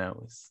season I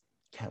was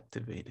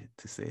captivated,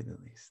 to say the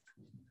least.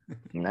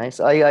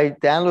 Nice. I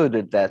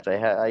downloaded that.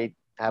 I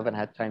haven't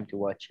had time to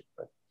watch it,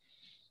 but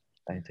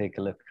I take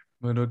a look.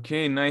 But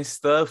okay, nice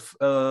stuff.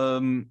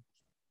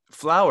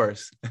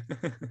 Flowers.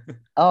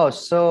 Oh,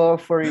 so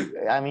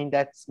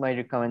that's my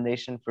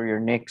recommendation for your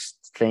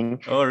next thing.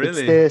 Oh,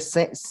 really? It's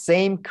the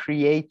same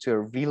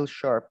creator, Will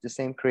Sharp, the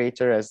same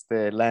creator as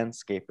the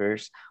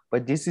Landscapers,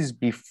 but this is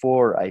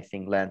before, I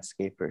think,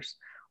 Landscapers,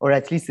 or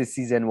at least the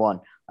season 1.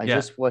 I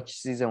just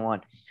watched season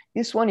 1.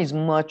 This one is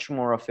much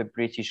more of a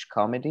British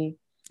comedy.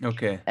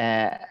 Okay.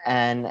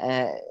 And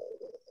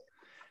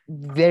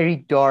very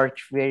dark,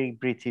 very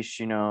British,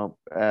 and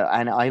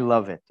I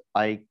love it.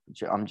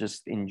 I'm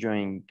just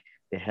enjoying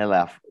the hell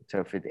out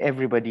of it.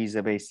 Everybody's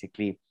a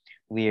basically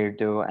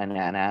weirdo and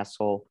an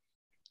asshole,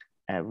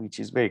 which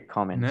is very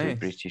common to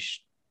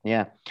British.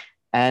 Yeah.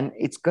 And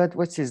it's got,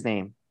 what's his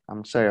name?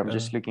 I'm sorry, I'm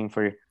just looking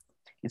for it.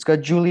 It's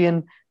got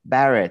Julian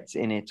Barrett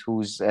in it,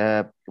 who's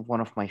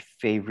one of my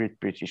favorite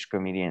British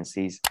comedians.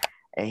 He's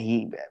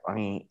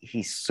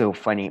so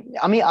funny.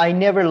 I mean, I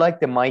never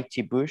liked the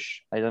Mighty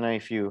Bush. I don't know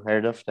if you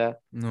heard of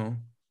that. No.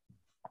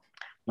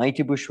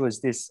 Mighty Bush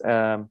was this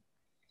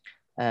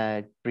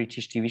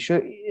British TV show,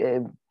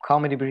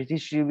 comedy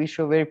British TV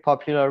show, very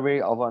popular, very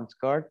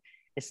avant-garde.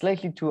 It's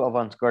slightly too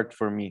avant-garde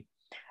for me,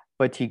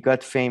 but he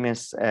got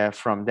famous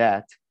from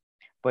that.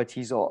 but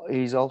he's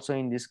also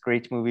in this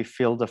great movie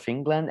Field of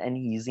England, and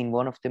he's in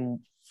one of the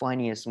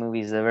funniest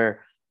movies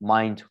ever,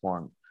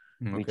 Mindhorn,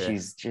 which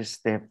is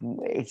just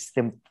it's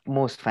the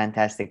most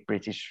fantastic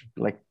British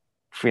like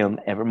film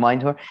ever.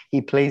 Mindhorn.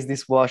 He plays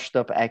this washed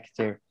up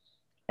actor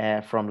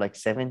from like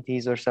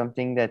 70s or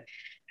something that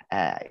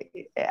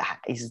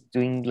is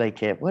doing like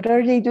what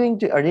are they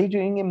doing? Are they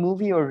doing a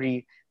movie or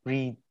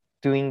redoing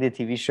the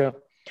TV show?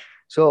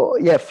 So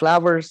yeah,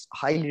 Flowers,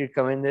 highly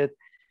recommended.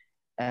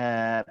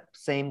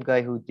 Same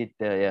guy who did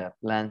the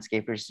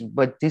Landscapers,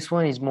 but this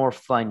one is more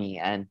funny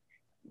and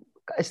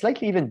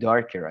slightly even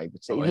darker, I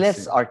would say.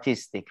 Less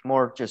artistic,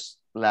 more just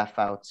laugh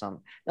out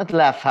not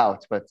laugh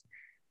out, but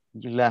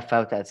you laugh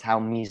out at how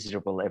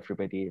miserable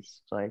everybody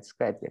is. So it's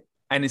quite good.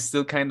 And it's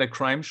still kind of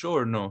crime show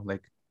or no?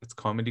 Like it's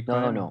comedy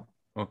crime? No.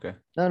 Okay.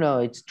 No,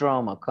 it's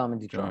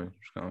comedy drama.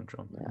 Yeah.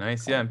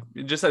 Nice, yeah.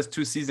 It just has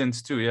 2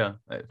 seasons too, yeah.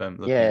 If I'm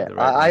looking at the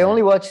right I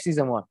only watched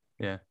season 1.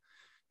 Yeah.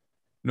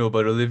 No,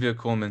 but Olivia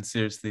Colman,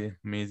 seriously,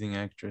 amazing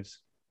actress.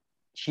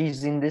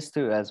 She's in this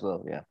too as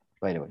well, yeah,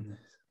 by the way. Nice.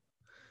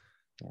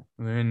 Yeah.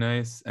 Very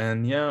nice.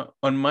 And yeah,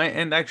 on my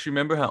end, actually,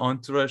 remember how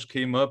Entourage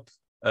came up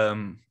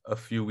a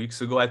few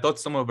weeks ago? I thought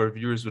some of our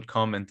viewers would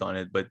comment on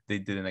it, but they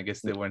didn't. I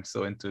guess they weren't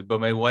so into it. But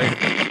my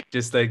wife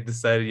just like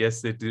decided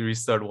yesterday to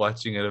restart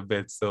watching it a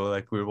bit. So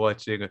like we're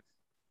watching,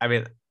 I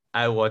mean,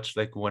 I watched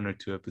like 1 or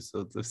 2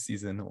 episodes of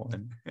season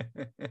 1.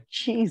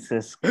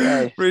 Jesus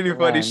Christ. Pretty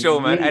funny show,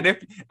 man.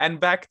 And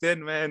back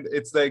then, man,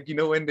 it's like, you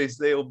know, when they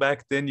say, oh,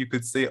 back then you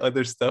could say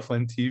other stuff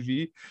on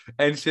TV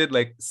and shit,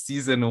 like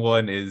season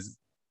 1 is,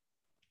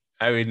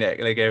 I mean,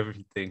 like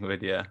everything,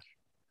 but yeah.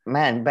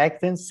 Man,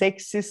 back then,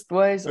 sexist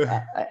wise,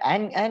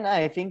 and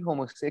I think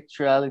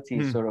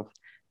homosexuality sort of,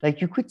 like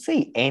you could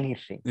say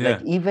anything,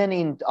 like even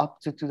in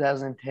up to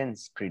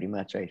 2010s, pretty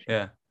much, I think.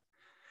 Yeah.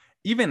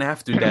 Even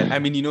after that, I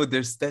mean, you know,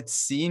 there's that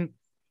scene.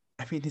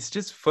 I mean, it's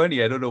just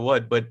funny. I don't know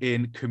what, but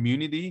in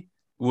Community,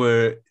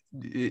 where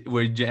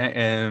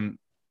Chang,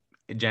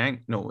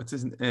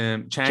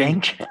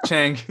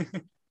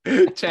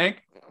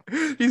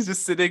 he's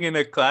just sitting in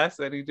a class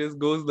and he just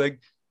goes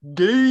like,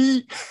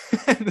 gay.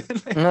 And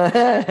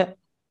then,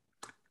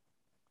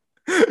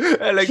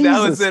 and like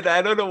that was it.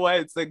 I don't know why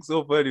it's like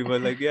so funny,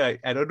 but like, yeah,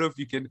 I don't know if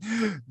you can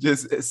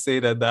just say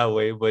that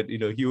way, but you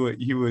know, he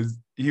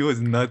was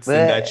nuts in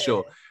that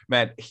show.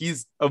 Man,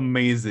 he's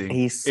amazing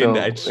in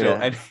that show.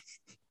 And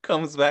he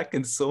comes back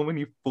in so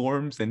many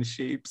forms and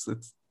shapes.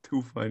 It's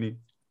too funny.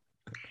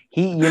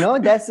 He, you know,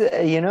 that's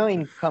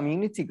in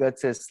Community got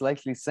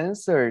slightly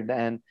censored,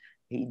 and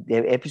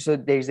there's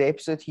an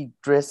episode he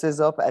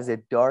dresses up as a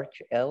dark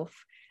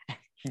elf.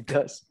 He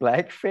does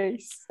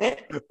blackface.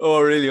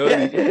 Oh, really?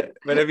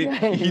 But I mean,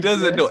 he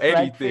doesn't know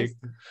anything.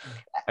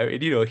 I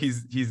mean, you know,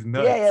 he's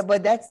nuts. Yeah,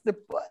 but that's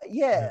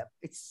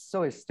it's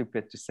so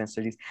stupid to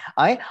censor this.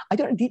 I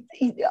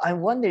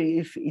wonder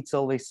if It's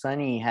Always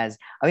Sunny has.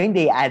 I mean,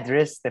 they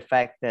address the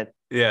fact that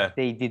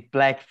they did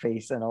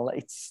blackface and all.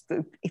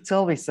 It's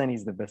Always Sunny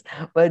is the best.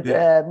 But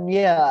I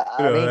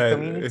mean,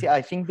 Community.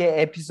 I think the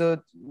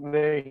episode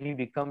where he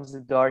becomes a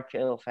dark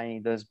elf and he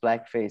does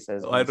blackface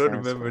as. I don't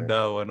remember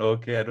that one.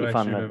 Okay, I don't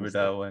actually remember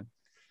that one.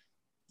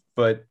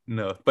 But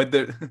no, but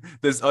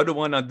there's other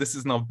one on This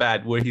Is Not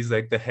Bad where he's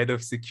like the head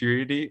of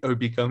security or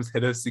becomes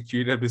head of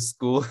security of the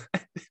school.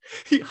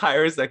 He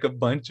hires like a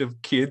bunch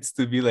of kids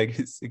to be like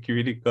his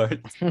security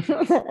guards.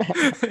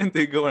 And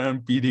they go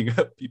around beating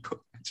up people.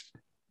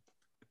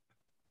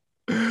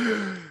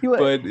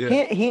 But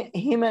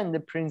him and the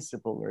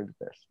principal were the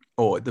best.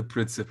 Oh, the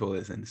principal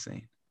is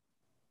insane.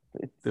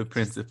 The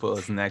principal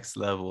is next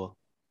level.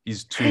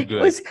 He's too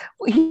good.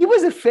 He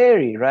was a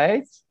fairy,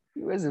 right?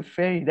 He was a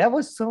fairy. That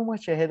was so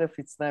much ahead of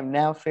its time.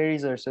 Now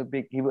fairies are so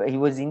big. He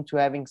was into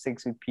having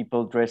sex with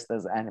people dressed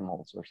as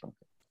animals or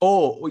something.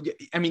 Oh,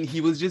 I mean,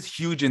 he was just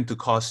huge into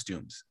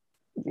costumes.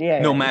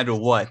 Yeah. No matter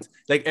what.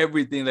 Like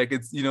everything, like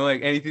it's, you know,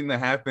 like anything that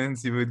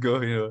happens, he would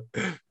go, you know,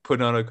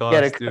 put on a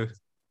costume.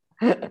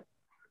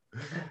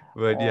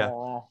 But yeah.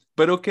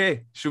 But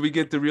okay, should we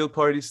get the real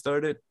party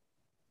started?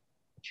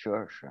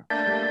 Sure.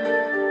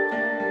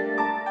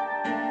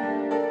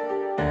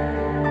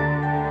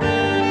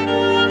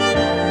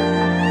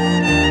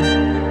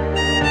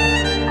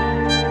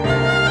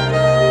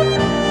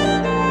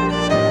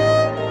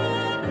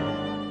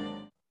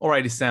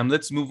 Alrighty, Sam,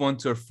 let's move on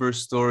to our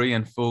first story.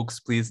 And folks,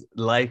 please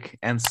like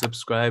and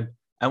subscribe.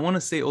 I want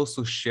to say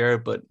also share,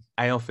 but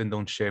I often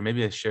don't share.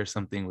 Maybe I share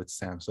something with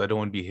Sam, so I don't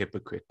want to be a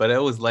hypocrite. But I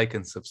always like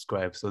and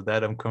subscribe, so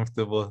that I'm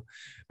comfortable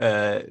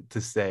to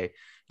say.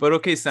 But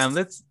okay, Sam,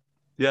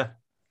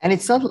 And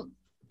it's not,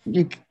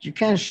 you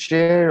can't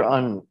share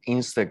on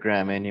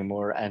Instagram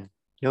anymore, and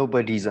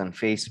nobody's on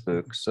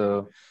Facebook.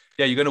 So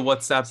yeah, you're going to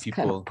WhatsApp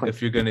people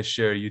if you're going to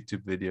share a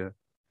YouTube video.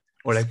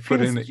 Or like put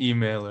in an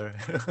email or...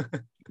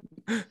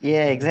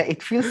 Yeah, exactly.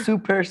 It feels too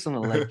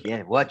personal. Like,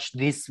 yeah, watch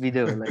this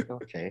video. Like,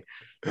 okay.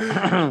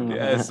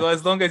 Yeah, so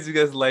as long as you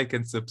guys like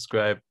and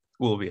subscribe,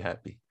 we'll be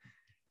happy.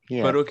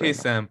 Yeah, but okay,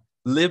 Sam,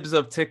 libs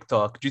of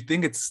TikTok, do you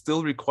think it's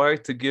still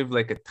required to give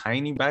like a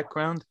tiny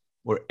background?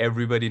 or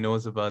everybody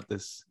knows about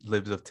this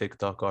Libs of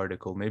TikTok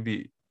article.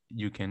 Maybe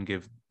you can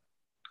give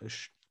a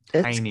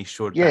tiny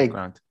short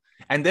background.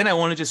 And then I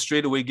want to just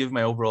straight away give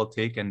my overall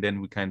take, and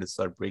then we kind of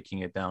start breaking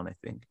it down, I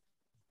think.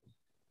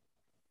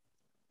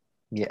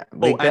 Yeah,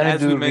 we're gonna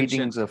do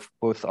readings of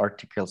both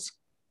articles.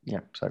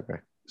 Yeah, sorry.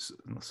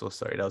 So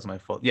sorry, that was my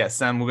fault. Yeah,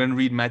 Sam, we're gonna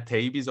read Matt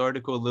Taibbi's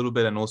article a little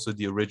bit, and also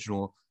the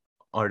original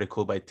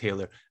article by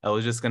Taylor. I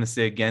was just gonna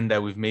say again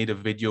that we've made a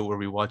video where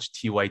we watched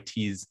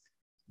TYT's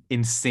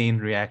insane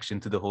reaction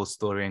to the whole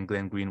story and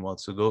Glenn Greenwald.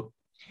 So go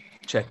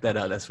check that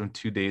out. That's from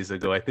 2 days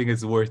ago. I think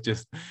it's worth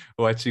just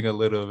watching a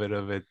little bit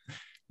of it.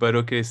 But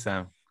okay,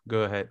 Sam,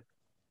 go ahead.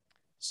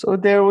 So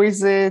there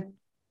is a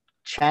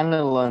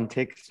channel on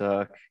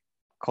TikTok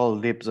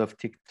called Libs of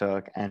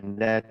TikTok, and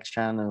that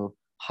channel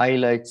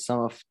highlights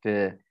some of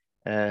the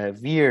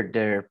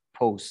weirder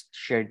posts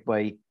shared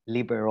by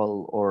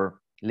liberal or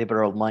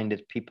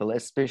liberal-minded people,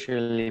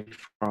 especially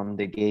from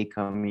the gay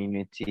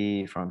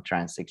community, from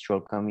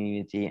transsexual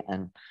community,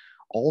 and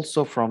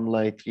also from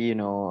like, you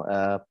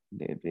know,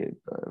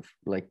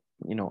 like,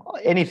 you know,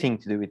 anything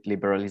to do with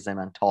liberalism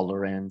and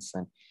tolerance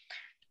and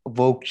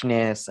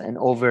wokeness and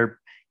over,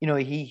 you know,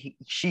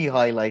 she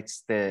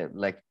highlights the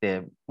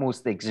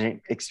most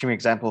extreme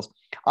examples.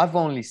 I've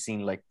only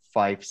seen like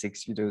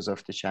 5-6 videos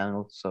of the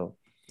channel, so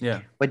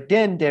yeah. But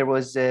then there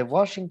was a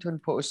Washington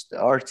Post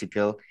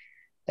article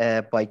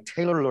by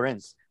Taylor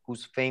Lorenz,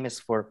 who's famous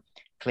for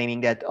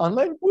claiming that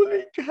online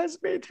bullying has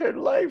made her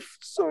life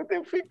so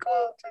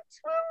difficult. It's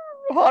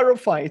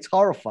horrifying. It's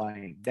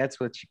horrifying. That's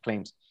what she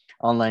claims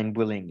online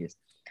bullying is.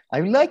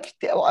 I like,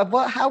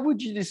 how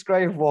would you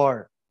describe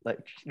war? Like,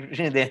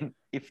 then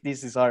if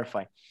this is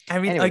horrifying. I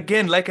mean, anyway.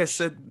 Again, like I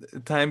said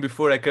time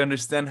before, I can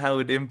understand how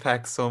it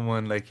impacts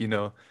someone, like, you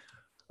know,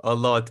 a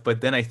lot.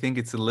 But then I think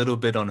it's a little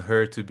bit on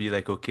her to be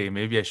like, okay,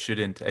 maybe I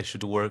shouldn't. I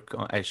should work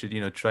on, I should,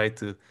 you know, try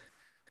to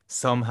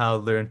somehow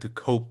learn to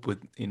cope with,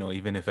 you know,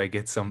 even if I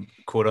get some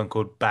quote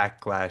unquote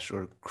backlash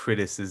or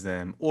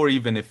criticism, or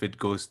even if it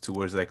goes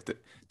towards like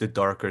the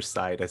darker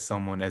side as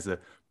someone, as a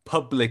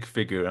public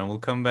figure. And we'll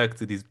come back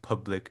to these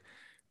public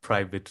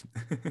private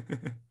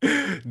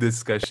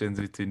discussions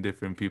between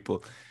different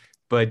people.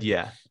 But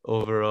yeah,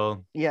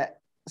 overall. Yeah.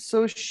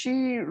 So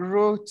she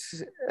wrote,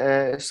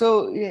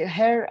 so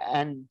her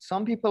and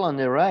some people on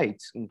the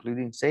right,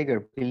 including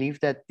Sager, believe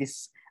that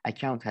this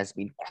account has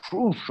been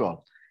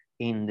crucial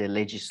in the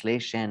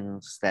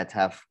legislations that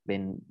have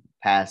been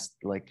passed,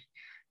 like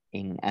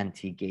in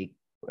anti-gay,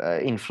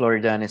 in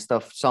Florida and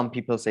stuff. Some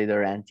people say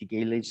there are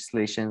anti-gay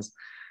legislations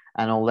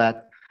and all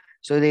that.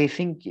 So they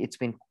think it's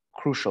been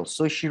crucial.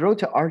 So she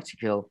wrote an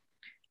article,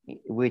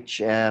 which,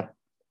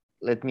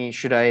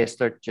 should I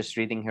start just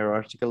reading her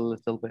article a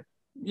little bit?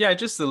 Yeah,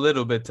 just a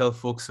little bit, tell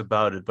folks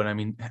about it. But I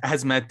mean,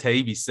 as Matt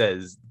Taibbi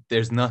says,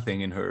 there's nothing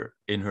in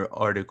her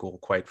article,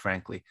 quite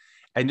frankly.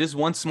 And just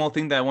one small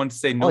thing that I want to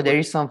say. There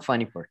is some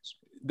funny parts.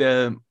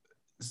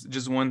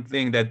 Just one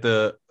thing, that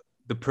the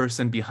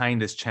person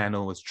behind this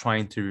channel was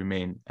trying to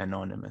remain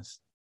anonymous.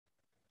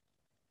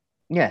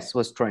 Yes,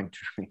 was trying to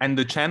remain. And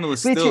the channel is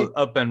still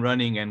up and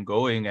running and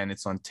going, and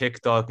it's on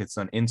TikTok, it's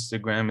on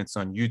Instagram, it's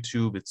on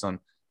YouTube, it's on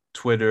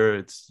Twitter,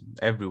 it's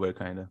everywhere,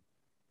 kind of.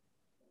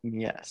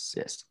 Yes.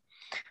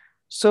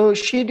 So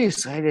she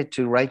decided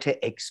to write an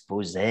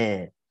expose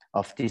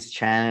of this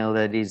channel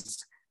that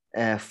is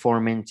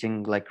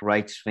fomenting like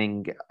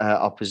right-wing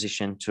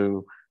opposition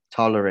to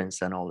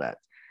tolerance and all that.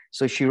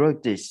 So she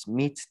wrote this: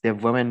 meet the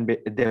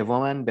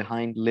woman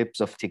behind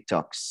Libs of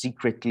TikTok,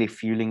 secretly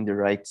fueling the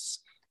rights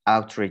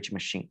outrage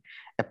machine.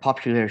 A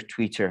popular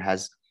Twitter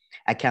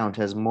account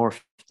has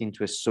morphed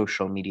into a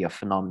social media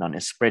phenomenon,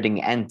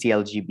 spreading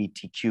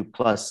anti-LGBTQ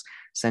plus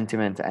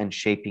sentiment and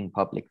shaping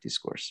public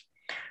discourse.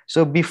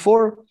 So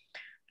before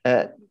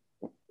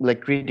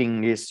like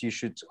reading this, you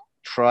should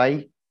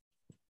try.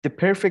 The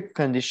perfect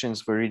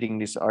conditions for reading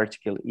this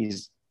article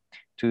is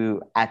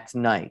to, at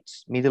night,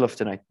 middle of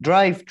the night,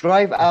 drive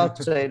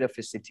outside of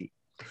a city,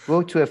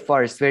 go to a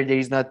forest where there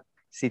is not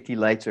city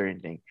lights or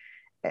anything,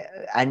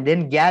 and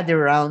then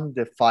gather around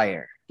the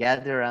fire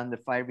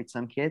with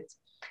some kids,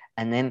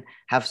 and then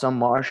have some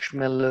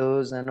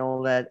marshmallows and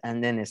all that,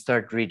 and then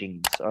start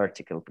reading this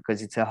article,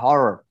 because it's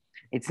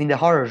it's in the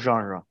horror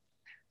genre.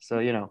 So,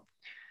 you know,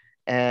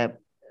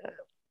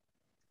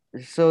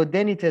 so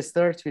then it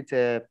starts with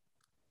a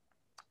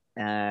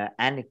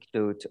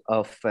anecdote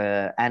of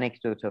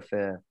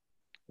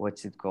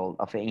what's it called,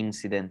 of an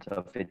incident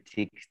of a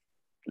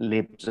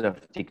Libs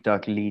of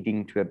TikTok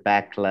leading to a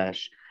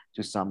backlash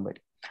to somebody.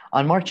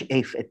 On March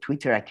 8th, a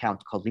Twitter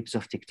account called Libs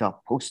of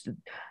TikTok posted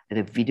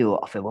a video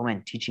of a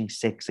woman teaching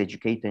sex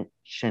education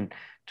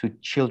to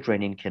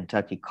children in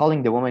Kentucky,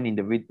 calling the woman in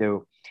the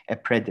video a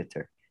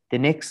predator. The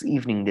next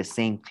evening, the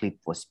same clip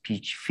was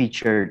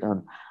featured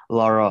on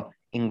Laura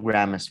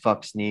Ingram's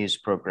Fox News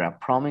program,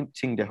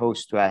 prompting the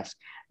host to ask,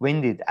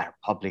 when did our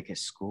public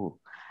schools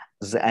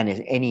and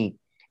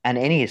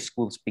any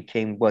schools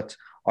became what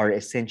are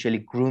essentially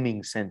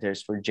grooming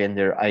centers for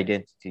gender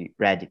identity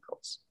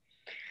radicals?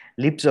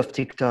 Libs of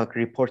TikTok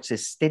reports a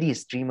steady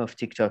stream of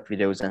TikTok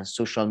videos and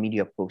social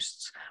media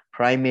posts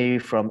primarily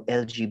from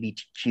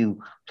LGBTQ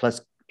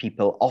plus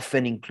people,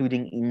 often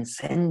including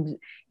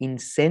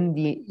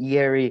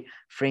incendiary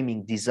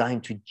framing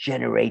designed to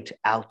generate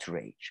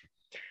outrage.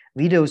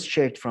 Videos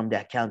shared from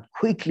the account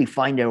quickly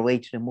find their way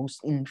to the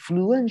most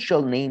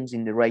influential names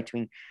in the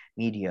right-wing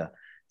media.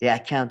 The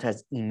account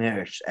has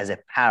emerged as a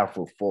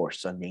powerful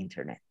force on the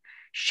internet,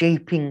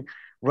 shaping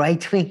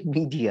right-wing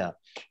media,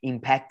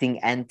 impacting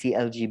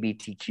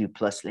anti-LGBTQ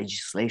plus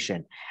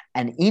legislation,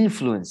 and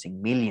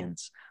influencing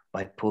millions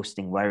by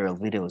posting viral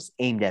videos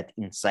aimed at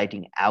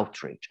inciting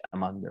outrage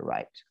among the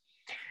right.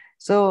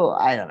 So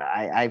I don't know.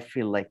 I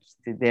feel like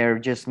they're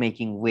just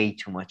making way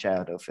too much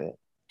out of a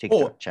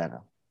TikTok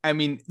channel. I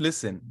mean,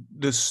 listen,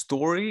 the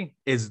story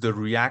is the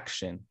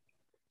reaction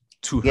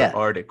to her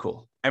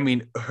article. I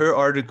mean, her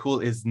article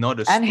is not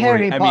a story. And her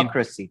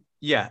hypocrisy.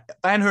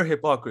 And her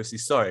hypocrisy.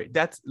 Sorry,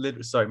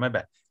 my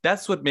bad.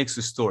 That's what makes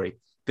the story.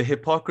 The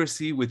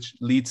hypocrisy, which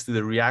leads to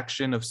the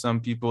reaction of some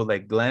people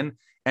like Glenn,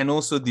 and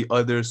also the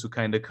others who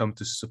kind of come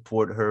to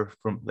support her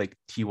from like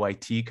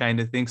TYT kind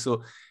of thing.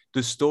 So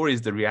the story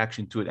is the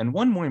reaction to it. And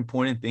one more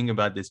important thing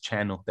about this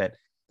channel that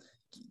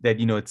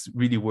it's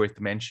really worth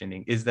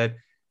mentioning is that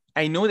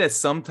I know that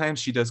sometimes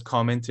she does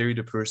commentary,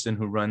 the person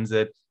who runs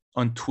it.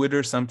 On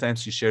Twitter,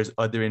 sometimes she shares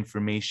other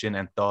information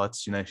and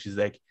thoughts. She's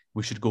like,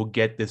 we should go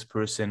get this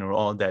person or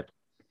all that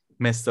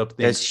messed up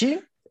things. Does she?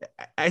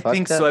 I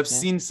think so. I've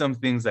seen some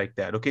things like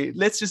that. Okay,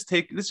 let's just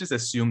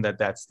assume that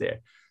that's there.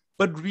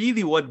 But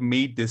really what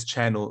made this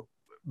channel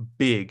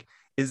big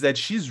is that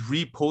she's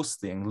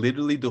reposting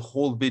literally the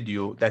whole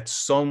video that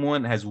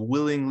someone has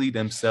willingly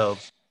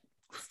themselves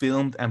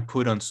filmed and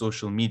put on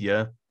social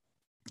media.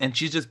 And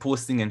she's just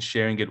posting and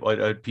sharing it with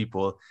other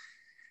people.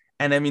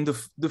 And I mean,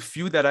 the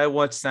few that I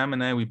watched, Sam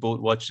and I, we both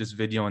watched this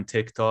video on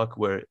TikTok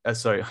on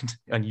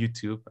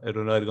YouTube. I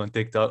don't know how to go on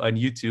TikTok, on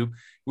YouTube,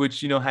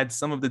 which, had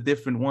some of the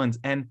different ones.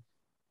 And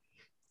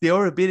they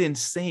are a bit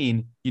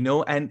insane,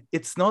 and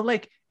it's not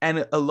like,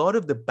 and a lot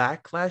of the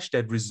backlash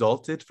that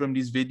resulted from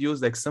these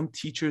videos, like some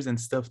teachers and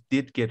stuff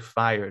did get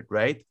fired,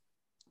 right?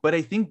 But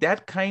I think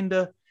that kind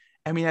of,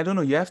 I mean, I don't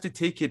know, you have to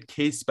take it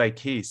case by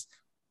case.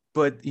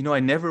 But, I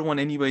never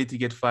want anybody to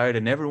get fired. I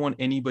never want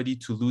anybody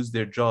to lose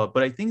their job.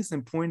 But I think it's an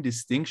important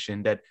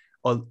distinction that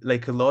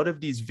like a lot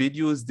of these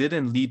videos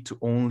didn't lead to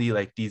only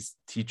like these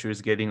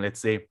teachers getting, let's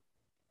say,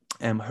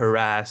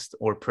 harassed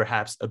or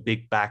perhaps a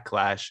big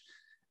backlash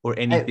or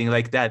anything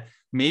like that.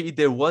 Maybe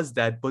there was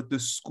that, but the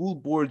school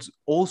boards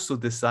also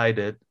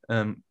decided,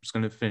 just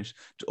going to finish,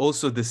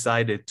 also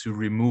decided to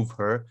remove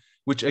her,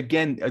 which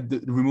again,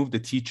 remove the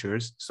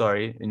teachers,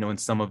 sorry, in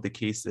some of the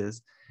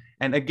cases.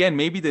 And again,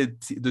 maybe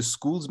the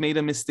schools made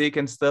a mistake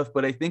and stuff,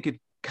 but I think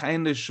it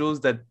kind of shows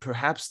that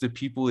perhaps the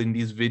people in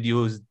these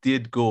videos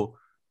did go,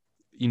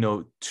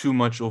 too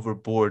much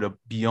overboard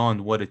beyond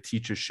what a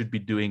teacher should be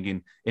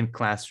doing in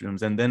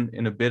classrooms. And then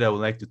in a bit, I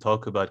would like to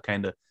talk about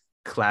kind of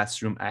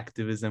classroom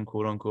activism,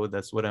 quote unquote.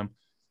 That's what I'm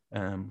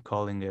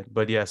calling it.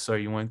 But yeah,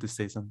 sorry, you wanted to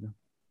say something?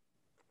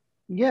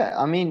 Yeah,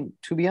 I mean,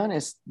 to be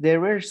honest,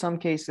 there were some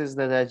cases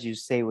that, as you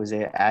say, was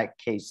a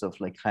case of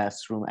like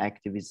classroom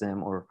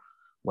activism or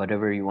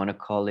whatever you want to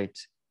call it,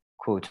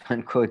 quote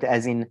unquote,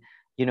 as in,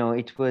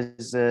 it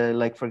was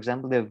like, for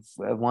example, the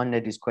one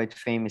that is quite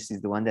famous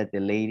is the one that the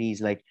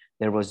ladies, like,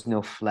 there was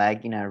no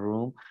flag in our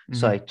room. Mm-hmm.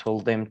 So I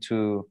told them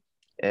to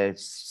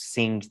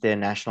sing the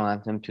national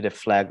anthem to the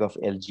flag of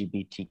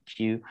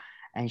LGBTQ.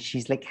 And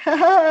she's like,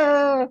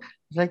 ha!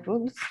 Like,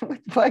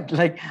 what?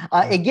 Like,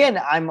 again,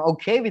 I'm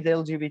okay with the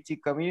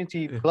LGBT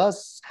community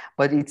plus,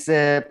 but it's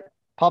a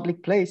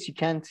public place. You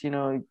can't,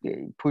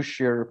 push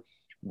your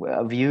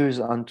views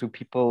onto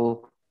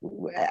people,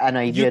 an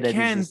idea you that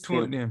can is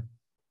still,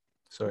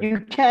 sorry, you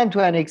can to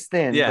an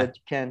extent, but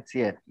you can't.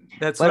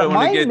 That's what I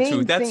want to get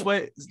to.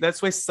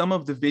 That's why some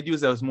of the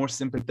videos I was more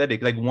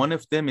sympathetic. Like one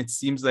of them, it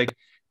seems like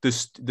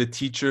the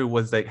teacher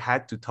was like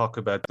had to talk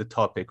about the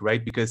topic,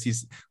 right?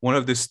 Because one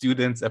of the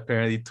students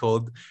apparently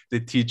told the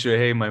teacher,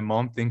 "Hey, my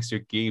mom thinks you're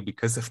gay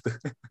because of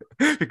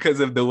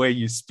the way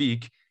you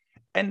speak,"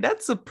 and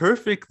that's a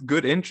perfect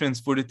good entrance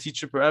for the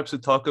teacher perhaps to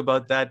talk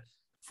about that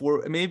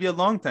for maybe a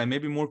long time.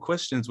 Maybe more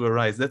questions will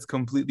arise. That's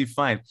completely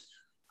fine.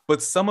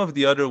 But some of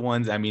the other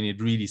ones, I mean,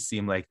 it really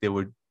seemed like they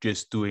were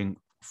just doing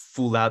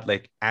full out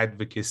like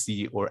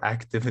advocacy or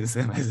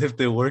activism as if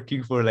they're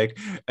working for like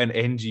an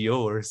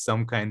NGO or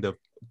some kind of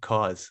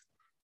cause.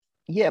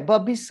 Yeah, but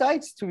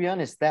besides, to be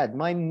honest, that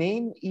my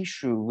main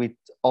issue with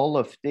all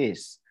of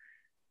this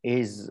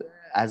is,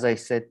 as I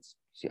said,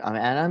 and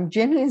I'm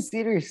genuinely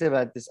serious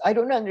about this, I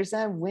don't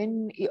understand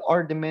when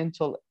are the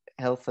mental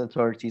health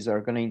authorities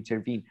are going to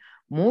intervene.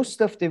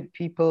 Most of the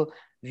people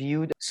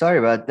viewed, sorry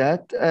about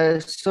that.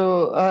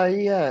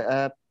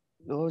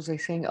 What was I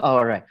saying?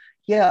 All right.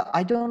 Yeah,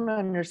 I don't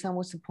understand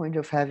what's the point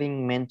of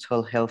having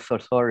mental health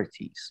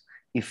authorities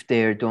if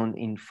they don't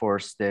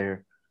enforce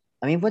their,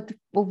 I mean,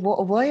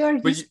 why are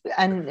these?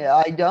 And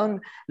I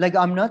don't, like,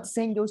 I'm not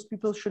saying those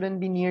people shouldn't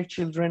be near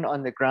children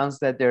on the grounds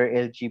that they're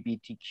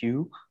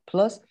LGBTQ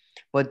plus,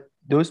 but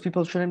those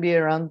people shouldn't be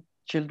around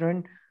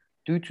children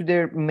due to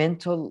their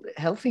mental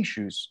health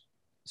issues.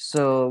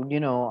 So,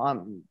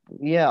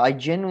 yeah, I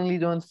genuinely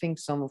don't think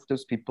some of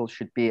those people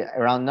should be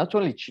around, not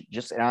only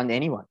just around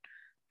anyone,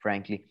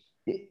 frankly.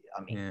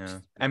 I mean, Yeah.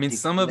 I mean,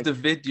 some of the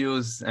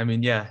videos, I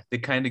mean, yeah, they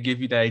kind of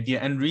give you the idea.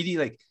 And really,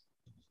 like,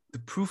 the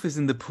proof is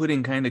in the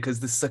pudding, kind of, because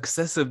the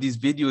success of these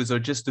videos are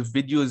just the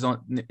videos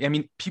on. I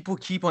mean, people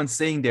keep on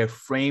saying they're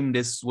framed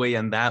this way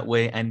and that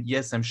way. And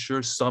yes, I'm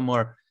sure some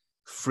are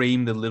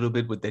framed a little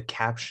bit with the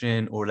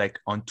caption, or like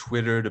on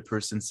Twitter, the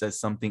person says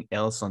something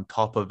else on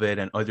top of it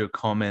and other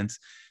comments.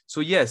 So,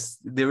 yes,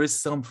 there is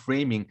some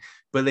framing,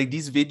 but like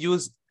these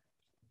videos,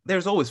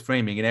 there's always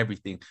framing and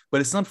everything, but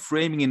it's not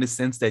framing in the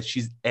sense that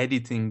she's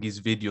editing these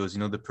videos,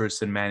 the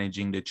person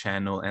managing the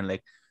channel and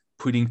like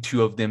putting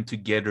two of them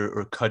together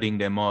or cutting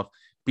them off.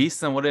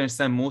 Based on what I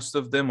understand, most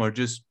of them are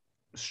just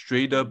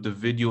straight up the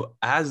video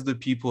as the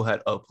people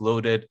had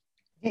uploaded.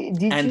 Did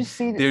you And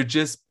see they're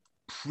just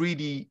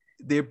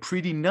they're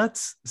pretty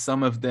nuts,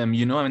 some of them, I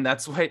mean,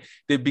 that's why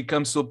they've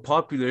become so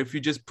popular. If you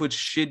just put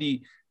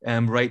shitty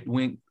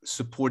right-wing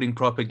supporting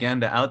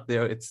propaganda out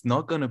there, it's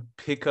not going to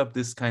pick up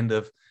this kind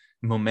of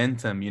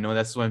momentum.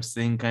 That's what I'm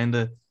saying. Kind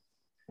of,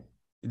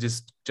 it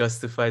just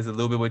justifies a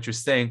little bit what you're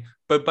saying.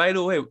 But by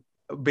the way,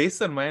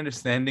 based on my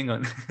understanding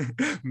on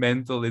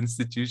mental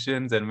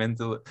institutions and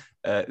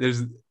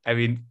I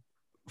mean,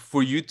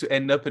 for you to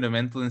end up in a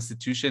mental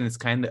institution, it's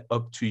kind of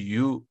up to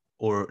you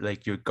or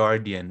like your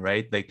guardian,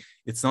 right? Like,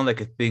 it's not like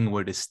a thing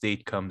where the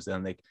state comes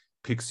and like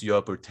picks you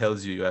up or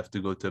tells you have to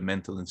go to a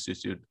mental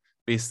institute,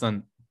 based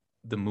on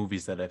the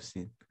movies that I've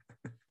seen.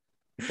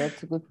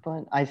 That's a good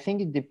point. I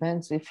think it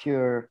depends if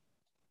you're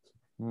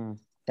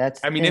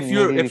I mean,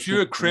 if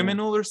you're a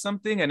criminal or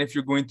something, and if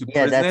you're going to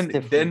prison,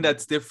 then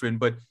that's different.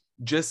 But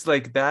just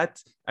like that,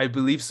 I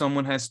believe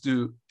someone has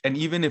to, and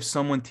even if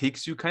someone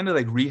takes you kind of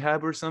like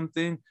rehab or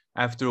something,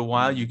 after a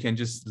while, you can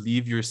just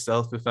leave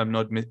yourself, if I'm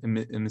not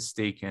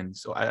mistaken.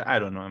 So I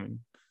don't know. I mean,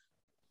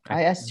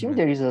 I assume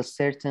there is a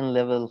certain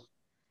level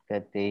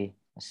that they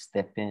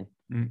step in,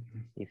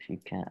 if you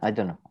can. I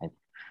don't know.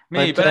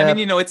 Maybe, but I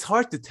mean, it's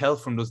hard to tell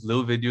from those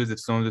little videos if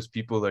some of those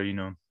people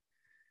are,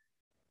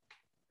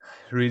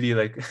 really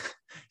like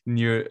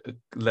near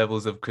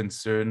levels of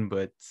concern.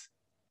 But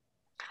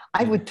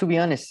I would, to be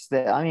honest,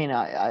 I mean,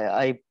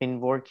 I've been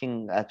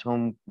working at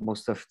home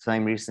most of the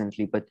time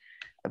recently, but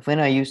when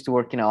I used to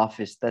work in an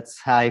office, that's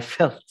how I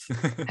felt.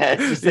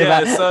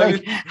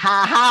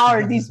 How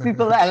are these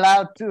people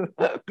allowed to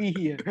be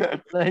here?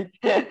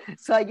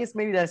 So I guess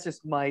maybe that's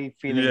just my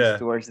feelings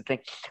towards the thing.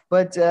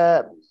 But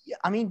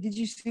I mean, did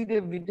you see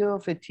the video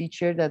of a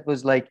teacher that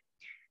was like,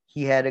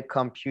 he had a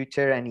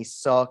computer and his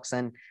socks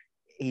and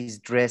his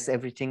dress,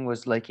 everything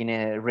was like in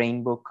a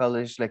rainbow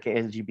colors, like a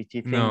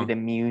LGBT thing with the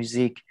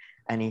music,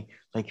 and he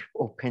like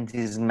opened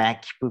his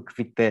MacBook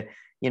with the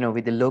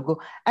with the logo,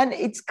 and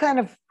it's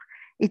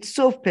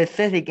so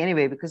pathetic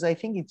anyway, because I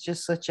think it's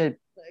just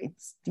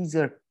these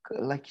are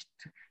like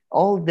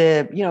all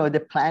the the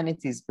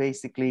planet is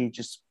basically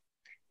just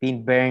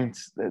being burnt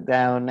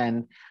down,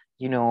 and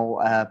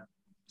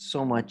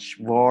so much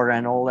war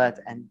and all that,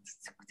 and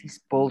these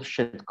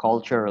bullshit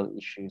cultural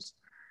issues.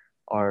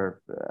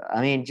 Or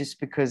I mean, just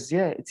because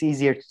it's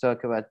easier to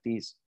talk about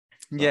these.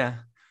 So.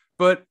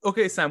 But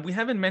okay, Sam, we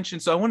haven't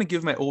mentioned, so I want to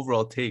give my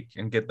overall take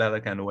and get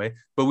that kind of way,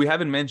 but we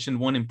haven't mentioned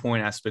one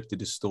important aspect of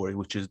the story,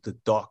 which is the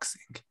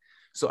doxing.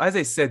 So as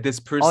I said,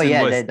 this person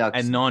was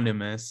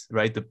anonymous,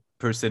 right? The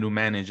person who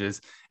manages.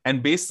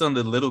 And based on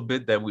the little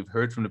bit that we've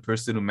heard from the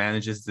person who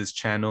manages this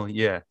channel,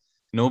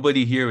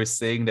 nobody here is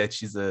saying that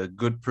she's a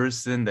good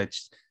person, that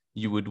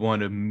you would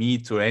want to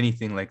meet or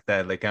anything like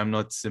that. Like, I'm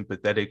not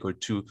sympathetic or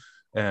too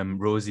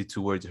rosy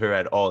towards her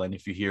at all. And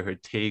if you hear her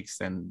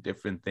takes and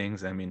different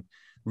things, I mean,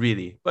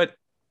 really. But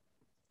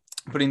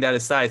putting that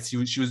aside,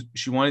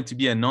 she wanted to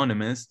be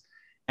anonymous.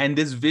 And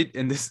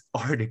this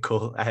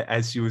article,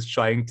 as she was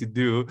trying to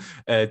do,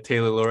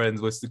 Taylor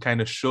Lorenz, was to kind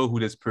of show who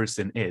this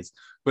person is.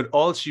 But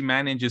all she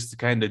manages to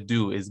kind of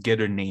do is get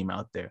her name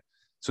out there.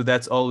 So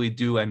that's all we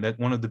do. And that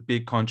one of the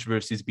big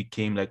controversies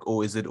became like,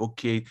 oh, is it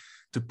okay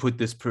to put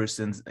this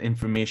person's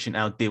information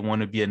out? They want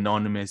to be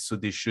anonymous, so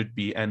they should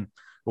be. And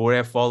where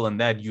I fall on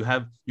that, you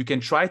can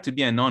try to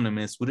be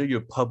anonymous, whether you're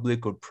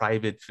public or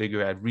private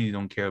figure. I really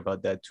don't care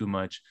about that too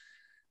much.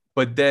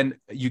 But then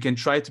you can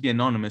try to be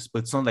anonymous,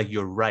 but it's not like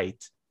you're right?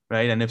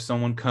 And if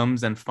someone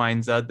comes and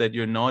finds out that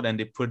you're not, and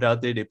they put it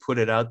out there, they put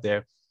it out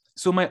there.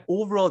 So my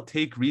overall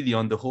take really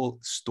on the whole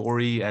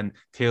story and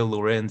Taylor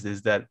Lorenz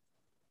is that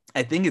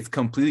I think it's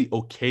completely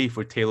okay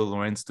for Taylor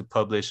Lorenz to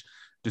publish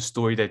the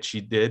story that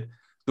she did.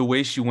 The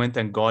way she went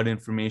and got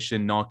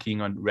information, knocking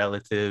on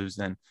relatives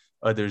and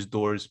others'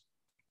 doors,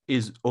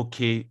 is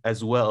okay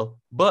as well.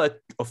 But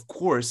of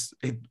course,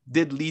 it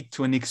did lead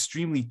to an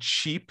extremely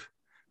cheap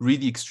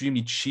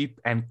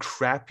and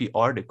crappy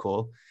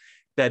article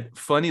that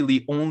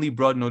funnily only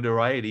brought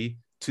notoriety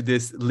to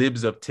this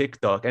libs of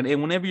TikTok. And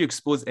whenever you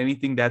expose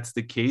anything, that's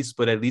the case,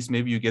 but at least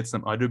maybe you get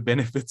some other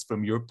benefits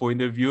from your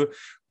point of view.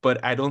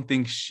 But I don't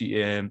think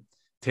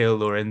Taylor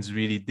Lorenz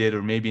really did,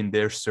 or maybe in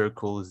their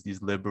circles,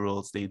 these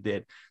liberals, they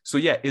did. So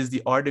is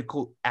the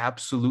article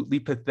absolutely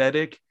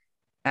pathetic?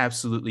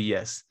 Absolutely,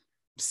 yes.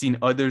 Seen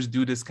others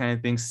do this kind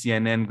of thing.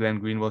 CNN,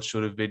 Glenn Greenwald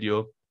showed a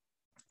video.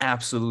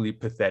 Absolutely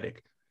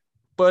pathetic.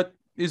 But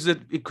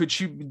could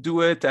she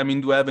do it? I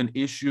mean, do I have an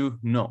issue?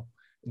 No.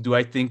 Do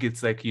I think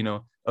it's like,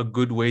 a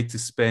good way to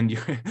spend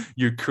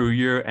your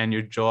career and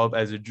your job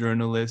as a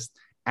journalist?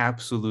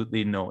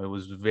 Absolutely no. It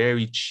was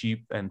very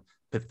cheap and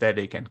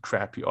pathetic and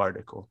crappy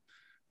article.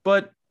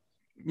 But,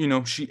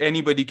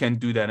 anybody can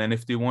do that. And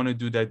if they want to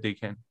do that, they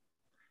can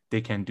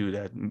do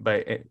that.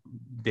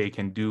 They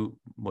can do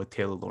what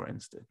Taylor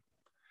Lorenz did.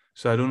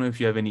 So I don't know if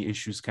you have any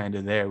issues kind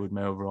of there with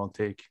my overall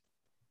take.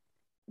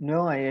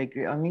 No, I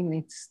agree. I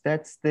mean,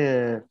 that's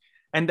the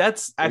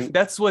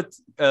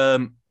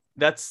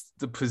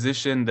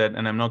position that,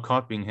 and I'm not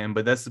copying him,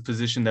 but that's the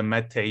position that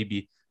Matt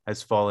Taibbi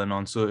has fallen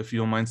on. So if you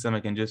don't mind, Sam, I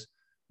can just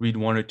read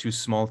one or two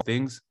small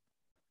things,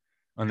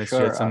 unless you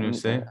had something to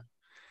say.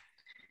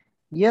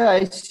 Yeah,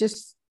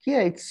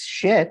 it's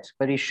shit,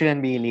 but it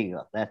shouldn't be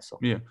illegal. That's all.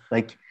 Yeah.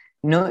 Like,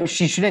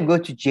 she shouldn't go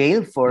to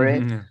jail for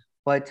it.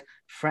 But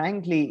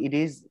frankly, it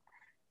is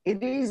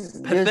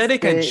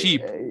pathetic and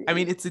cheap. I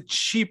mean, it's a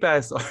cheap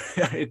ass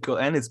article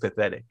and it's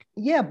pathetic.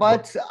 Yeah,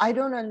 but I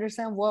don't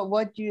understand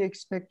what do you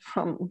expect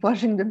from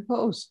Washington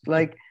Post?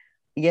 Like,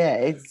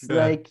 it's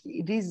like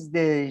it is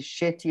the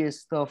shittiest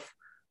stuff.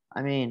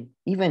 I mean,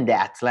 even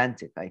the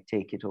Atlantic, I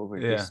take it over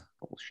this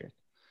bullshit.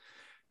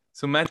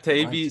 So Matt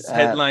Taibbi's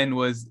headline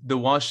was "The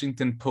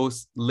Washington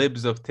Post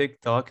Libs of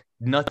TikTok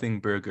Nothing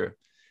Burger."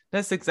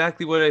 That's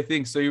exactly what I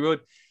think. So he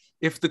wrote,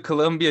 if the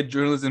Columbia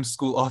Journalism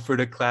School offered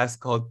a class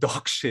called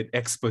Dog Shit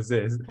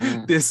Exposés,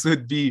 this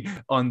would be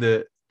on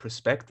the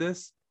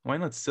prospectus. Why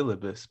not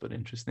syllabus? But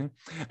interesting.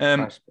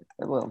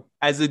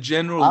 As a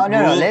general rule.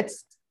 No,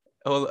 let's.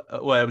 Well,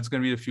 I was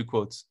going to read a few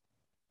quotes.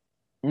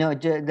 No,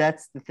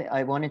 that's the thing.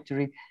 I wanted to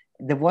read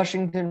the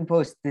Washington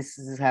Post. This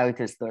is how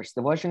it starts.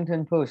 The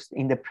Washington Post,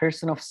 in the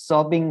person of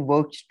sobbing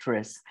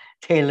vocatress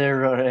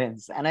Taylor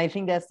Lorenz, and I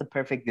think that's the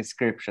perfect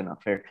description of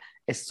her.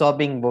 A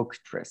sobbing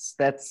vocatress.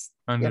 That's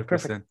 100%.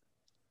 Perfect.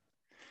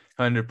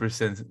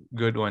 100%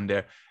 good one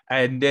there.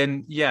 And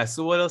then,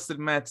 so what else did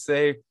Matt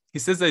say? He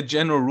says, a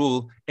general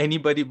rule,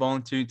 anybody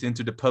volunteering to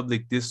enter the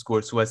public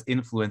discourse who has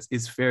influence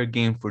is fair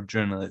game for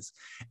journalists.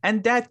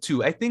 And that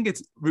too, I think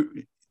it's,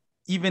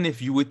 even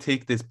if you would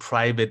take this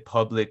private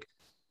public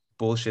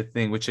bullshit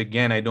thing, which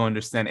again, I don't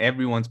understand,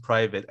 everyone's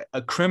private.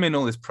 A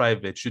criminal is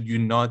private. Should you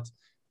not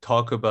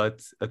talk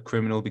about a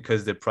criminal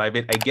because they're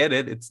private? I get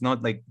it. It's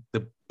not like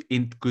the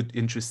good,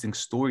 interesting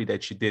story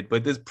that she did,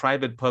 but this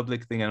private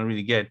public thing, I don't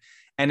really get.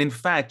 And in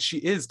fact, she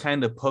is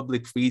kind of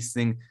public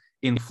facing,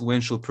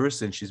 influential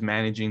person. She's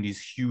managing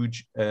these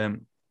huge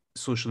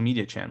social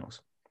media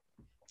channels.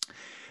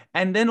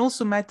 And then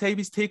also Matt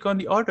Taibbi's take on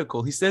the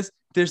article. He says,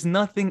 there's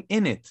nothing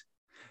in it.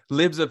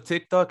 Libs of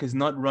TikTok is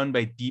not run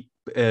by deep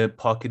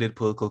pocketed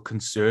political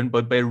concern,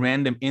 but by a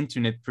random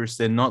internet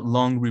person not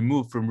long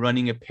removed from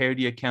running a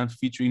parody account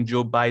featuring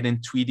Joe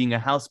Biden tweeting a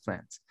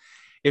houseplant.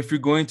 If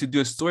you're going to do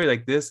a story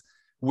like this,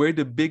 where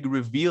the big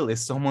reveal is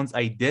someone's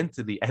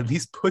identity, at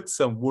least put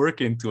some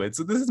work into it.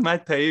 So this is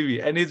Matt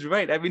Taibbi, and he's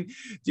right. I mean,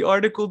 the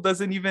article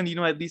doesn't even,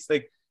 at least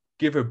like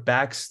give her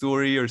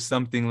backstory or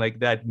something like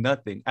that.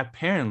 Nothing.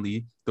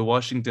 Apparently, the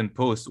Washington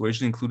Post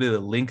originally included a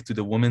link to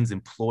the woman's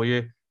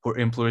employer or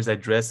employer's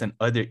address and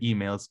other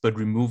emails, but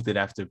removed it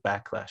after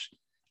backlash.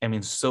 I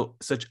mean,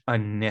 such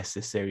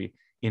unnecessary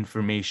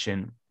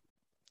information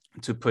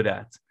to put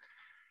out.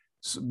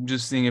 So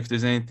just seeing if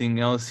there's anything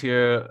else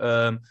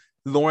here.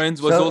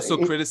 Lawrence was also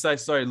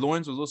criticized.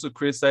 Lawrence was also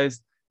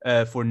criticized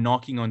for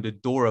knocking on the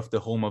door of the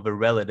home of a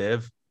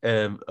relative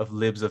of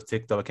Libs of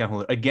TikTok account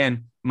holder.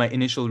 Again, my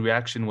initial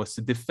reaction was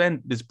to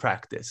defend this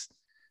practice.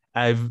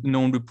 I've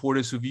known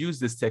reporters who've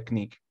used this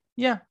technique.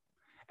 Yeah.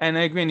 And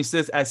I agree. And he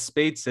says, as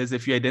Spade says,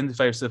 if you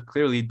identify yourself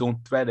clearly,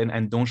 don't threaten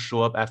and don't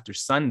show up after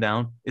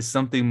sundown, is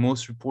something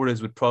most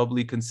reporters would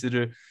probably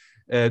consider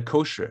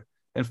kosher.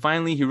 And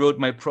finally, he wrote,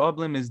 my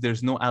problem is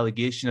there's no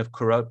allegation of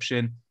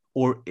corruption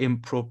or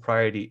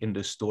impropriety in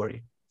the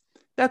story.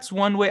 That's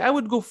one way. I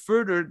would go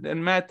further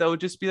than Matt. I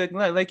would just be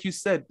like you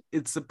said,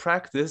 it's a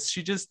practice.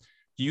 She just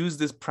used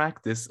this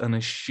practice on a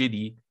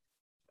shitty,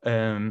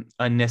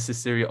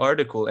 unnecessary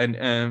article.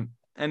 And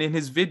in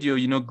his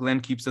video,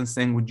 Glenn keeps on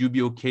saying, would you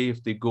be okay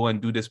if they go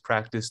and do this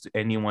practice to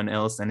anyone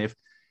else? And if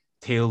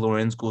Taylor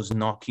Lorenz goes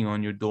knocking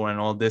on your door and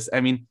all this, I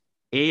mean,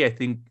 I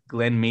think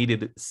Glenn made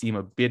it seem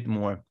a bit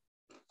more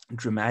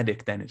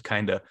dramatic than it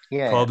kind of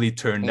probably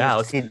turned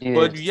out.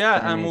 But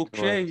I'm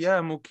okay.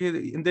 I'm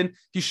okay. And then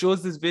he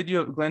shows this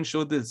video. Glenn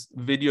showed this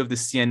video of the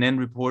CNN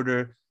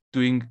reporter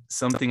doing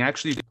something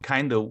actually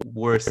kind of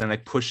worse and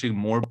like pushing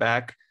more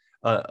back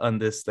on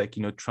this,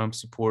 Trump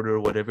supporter or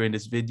whatever in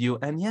this video.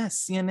 And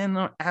yes, CNN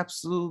are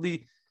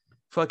absolutely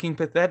fucking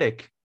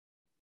pathetic.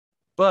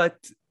 But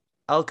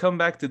I'll come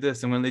back to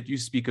this. I'm going to let you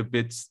speak a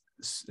bit,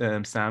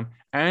 Sam.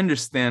 I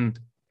understand,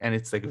 and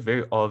it's like a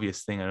very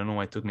obvious thing. I don't know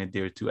why it took me a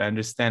day or two. I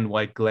understand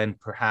why Glenn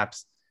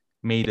perhaps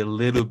made a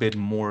little bit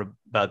more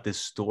about this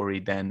story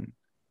than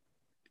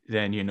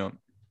it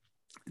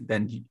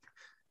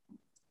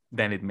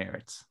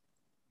merits.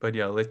 But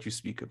yeah, I'll let you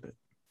speak a bit.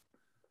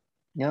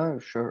 Yeah,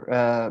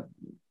 sure.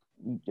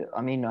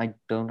 I mean, I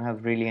don't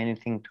have really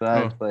anything to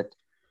Oh, add, but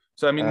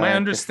so I mean, my the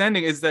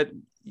understanding is that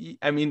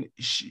I mean,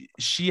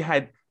 she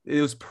had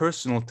it was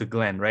personal to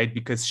Glenn, right?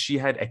 Because she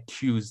had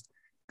accused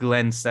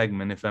Glenn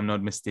Segman, if I'm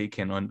not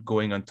mistaken, on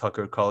going on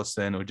Tucker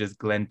Carlson, or just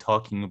Glenn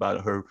talking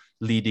about her,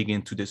 leading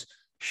into this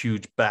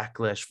huge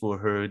backlash for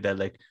her that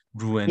like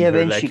ruined yeah, her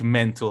when like she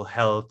mental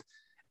health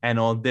and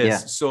all yeah.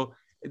 this. So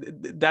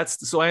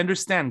that's so I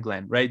understand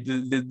Glenn, right?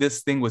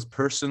 This thing was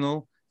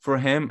personal for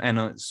him,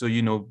 and so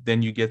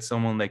then you get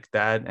someone like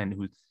that, and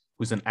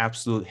who's an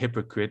absolute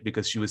hypocrite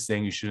because she was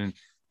saying you shouldn't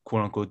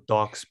quote unquote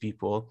dox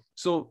people.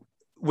 So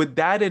with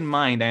that in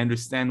mind, I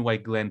understand why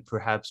Glenn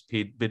perhaps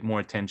paid a bit more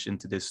attention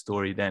to this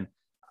story than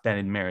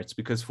it merits,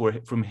 because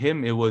from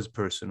him it was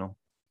personal.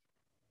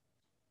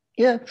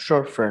 Yeah,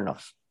 sure, fair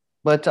enough.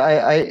 But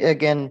I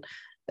again,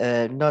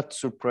 not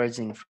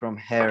surprising from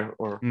her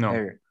or No.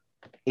 her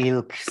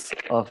ilks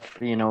of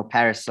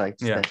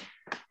parasites Yeah.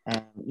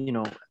 that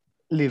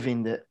live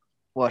in the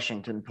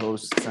Washington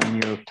Post and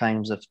New York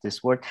Times of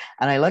this world.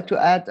 And I like to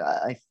add,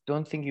 I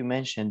don't think you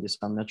mentioned this,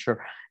 I'm not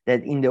sure,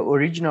 that in the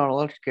original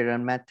article,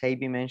 and Matt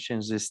Taibbi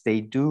mentions this,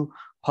 they do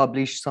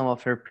publish some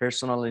of her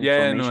personal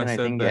Yeah, no, I information. I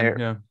said think that.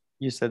 Yeah.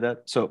 you said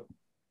that. So,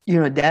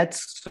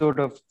 that's sort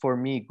of, for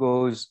me,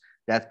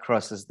 that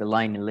crosses the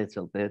line a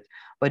little bit.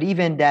 But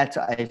even that,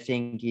 I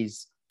think,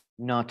 is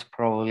not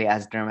probably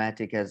as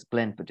dramatic as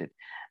Glenn put it.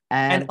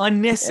 And And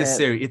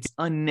unnecessary. It's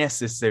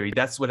unnecessary.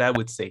 That's what I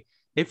would say.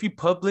 If you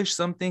publish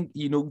something,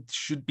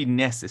 should be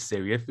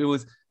necessary. If there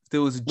was a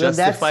well, that's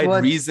justified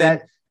what reason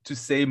that to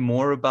say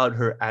more about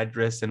her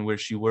address and where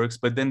she works,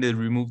 but then they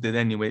removed it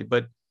anyway.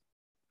 But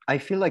I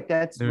feel like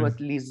that's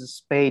what Lisa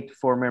Spade,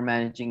 former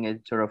managing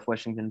editor of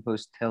Washington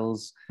Post,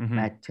 tells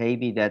Matt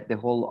Taibbi, that the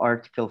whole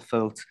article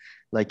felt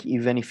like,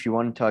 even if you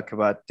want to talk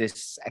about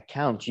this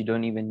account, you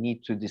don't even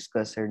need to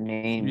discuss her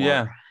name.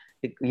 Yeah.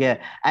 Yeah,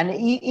 and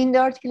in the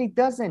article it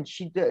doesn't.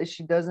 She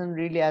doesn't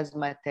really, as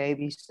Matt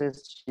Taibbi says,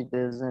 she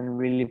doesn't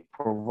really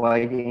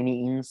provide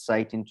any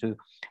insight into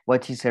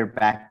what is her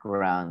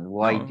background.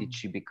 Why No. did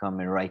she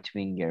become a right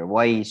winger?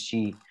 Why is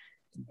she,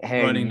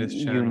 her Running this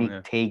channel, unique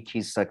yeah. take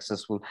is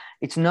successful?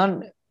 It's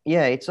not.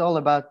 Yeah, it's all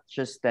about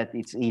just that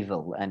it's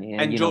evil, and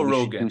Joe we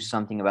Rogan should do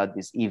something about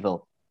this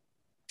evil.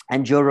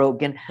 And Joe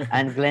Rogan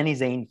and Glenn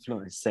is an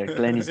influencer.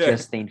 Glenn is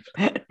just an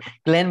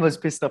Glenn was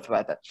pissed off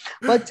about that.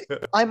 But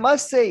I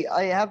must say,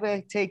 I have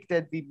a take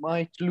that we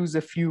might lose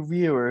a few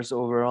viewers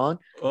over on.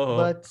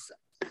 But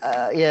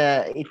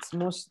yeah, it's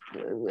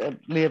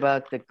mostly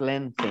about the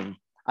Glenn thing.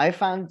 I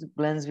found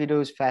Glenn's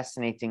videos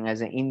fascinating as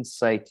an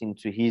insight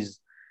into his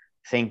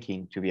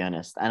thinking, to be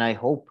honest. And I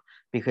hope,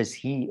 because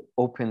he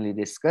openly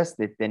discussed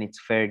it, then it's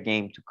fair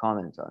game to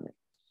comment on it.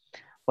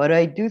 But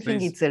I do think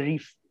Please.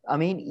 it's I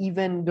mean,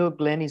 even though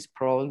Glenn is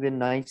probably the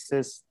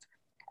nicest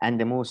and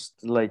the most,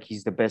 like,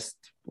 he's the best,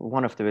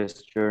 one of the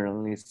best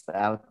journalists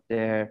out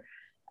there,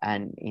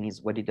 and in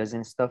his what he does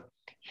and stuff,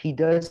 he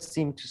does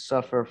seem to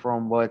suffer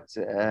from what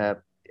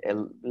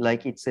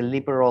like, it's a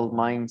liberal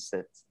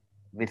mindset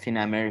within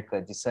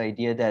America. This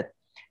idea that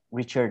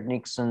Richard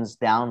Nixon's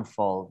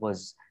downfall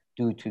was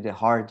due to the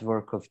hard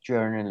work of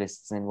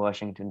journalists in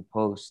Washington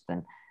Post,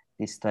 and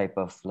this type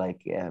of,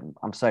 like,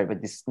 I'm sorry,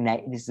 but this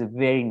is a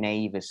very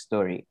naive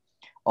story.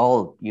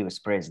 All U.S.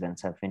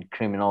 presidents have been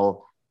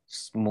criminal,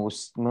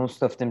 most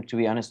of them, to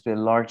be honest, to a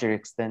larger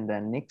extent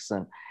than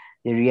Nixon.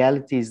 The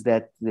reality is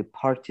that the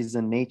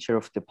partisan nature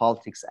of the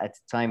politics at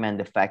the time, and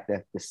the fact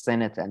that the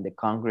Senate and the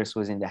Congress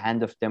was in the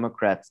hand of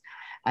Democrats,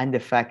 and the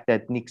fact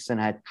that Nixon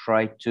had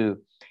tried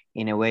to,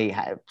 in a way,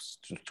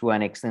 to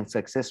an extent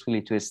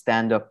successfully, to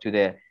stand up to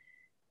the,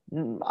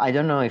 I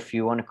don't know if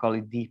you want to call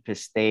it deep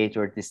state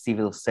or the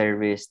civil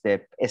service,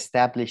 the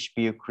established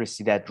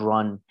bureaucracy that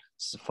runs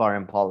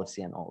foreign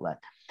policy and all that.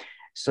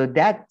 So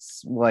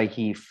that's why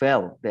he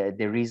fell.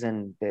 The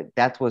reason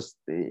that was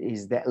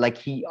is that, like,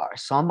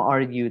 some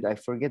argued, I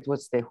forget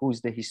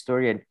who's the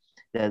historian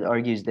that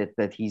argues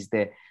that he's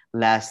the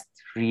last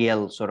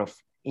real sort of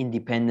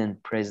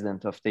independent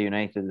president of the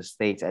United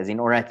States, as in,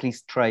 or at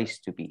least tries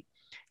to be,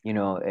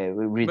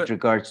 with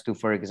regards to,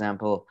 for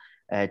example,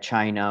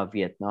 China,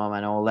 Vietnam,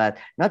 and all that.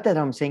 Not that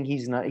I'm saying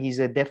he's not.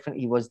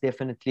 He was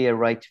definitely a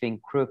right-wing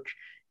crook.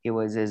 He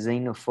was a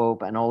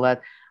xenophobe and all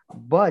that.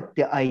 But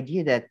the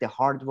idea that the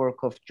hard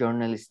work of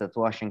journalists at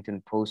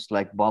Washington Post,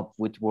 like Bob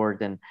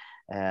Woodward and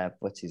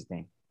what's his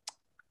name?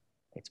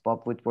 It's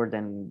Bob Woodward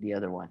and the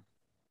other one.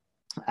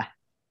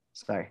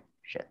 Sorry,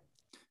 shit.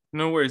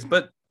 No worries,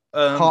 but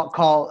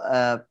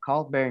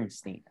Carl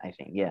Bernstein, I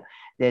think. Yeah,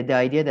 the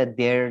idea that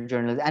they're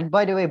journalists. And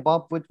by the way,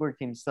 Bob Woodward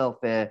himself,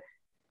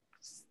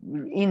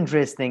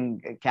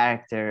 interesting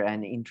character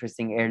and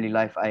interesting early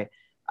life.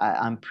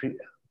 I'm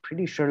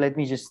pretty sure. Let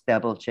me just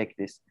double check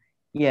this.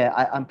 Yeah,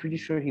 I'm pretty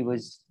sure he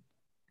was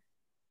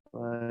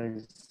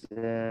in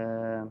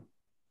the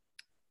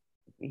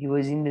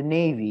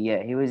Navy.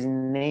 Yeah, he was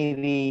in the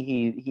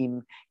Navy.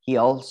 He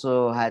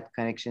also had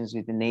connections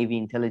with the Navy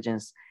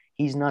intelligence.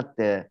 He's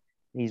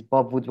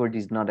Bob Woodward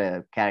is not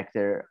a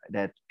character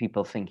that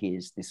people think he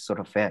is. This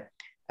sort of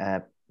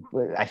a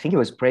I think it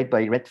was played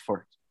by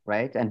Redford,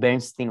 right? And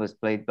Bernstein was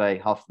played by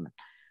Hoffman.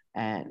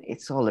 And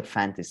it's all a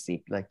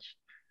fantasy, like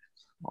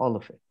all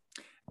of it.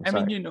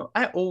 I mean,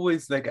 I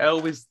always,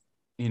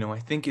 I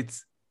think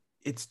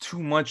it's too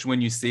much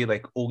when you say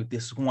like, oh,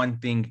 this one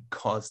thing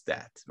caused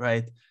that,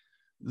 right?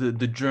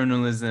 The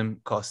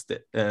journalism caused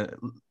it,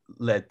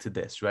 led to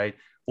this, right?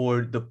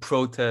 Or the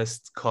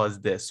protests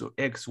caused this, or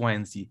X, Y,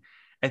 and Z.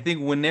 I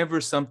think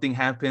whenever something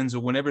happens, or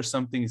whenever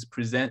something is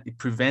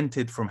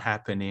prevented from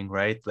happening,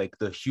 right? Like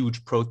the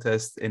huge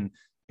protests in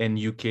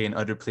UK and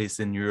other places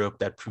in Europe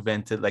that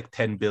prevented like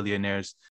 10 billionaires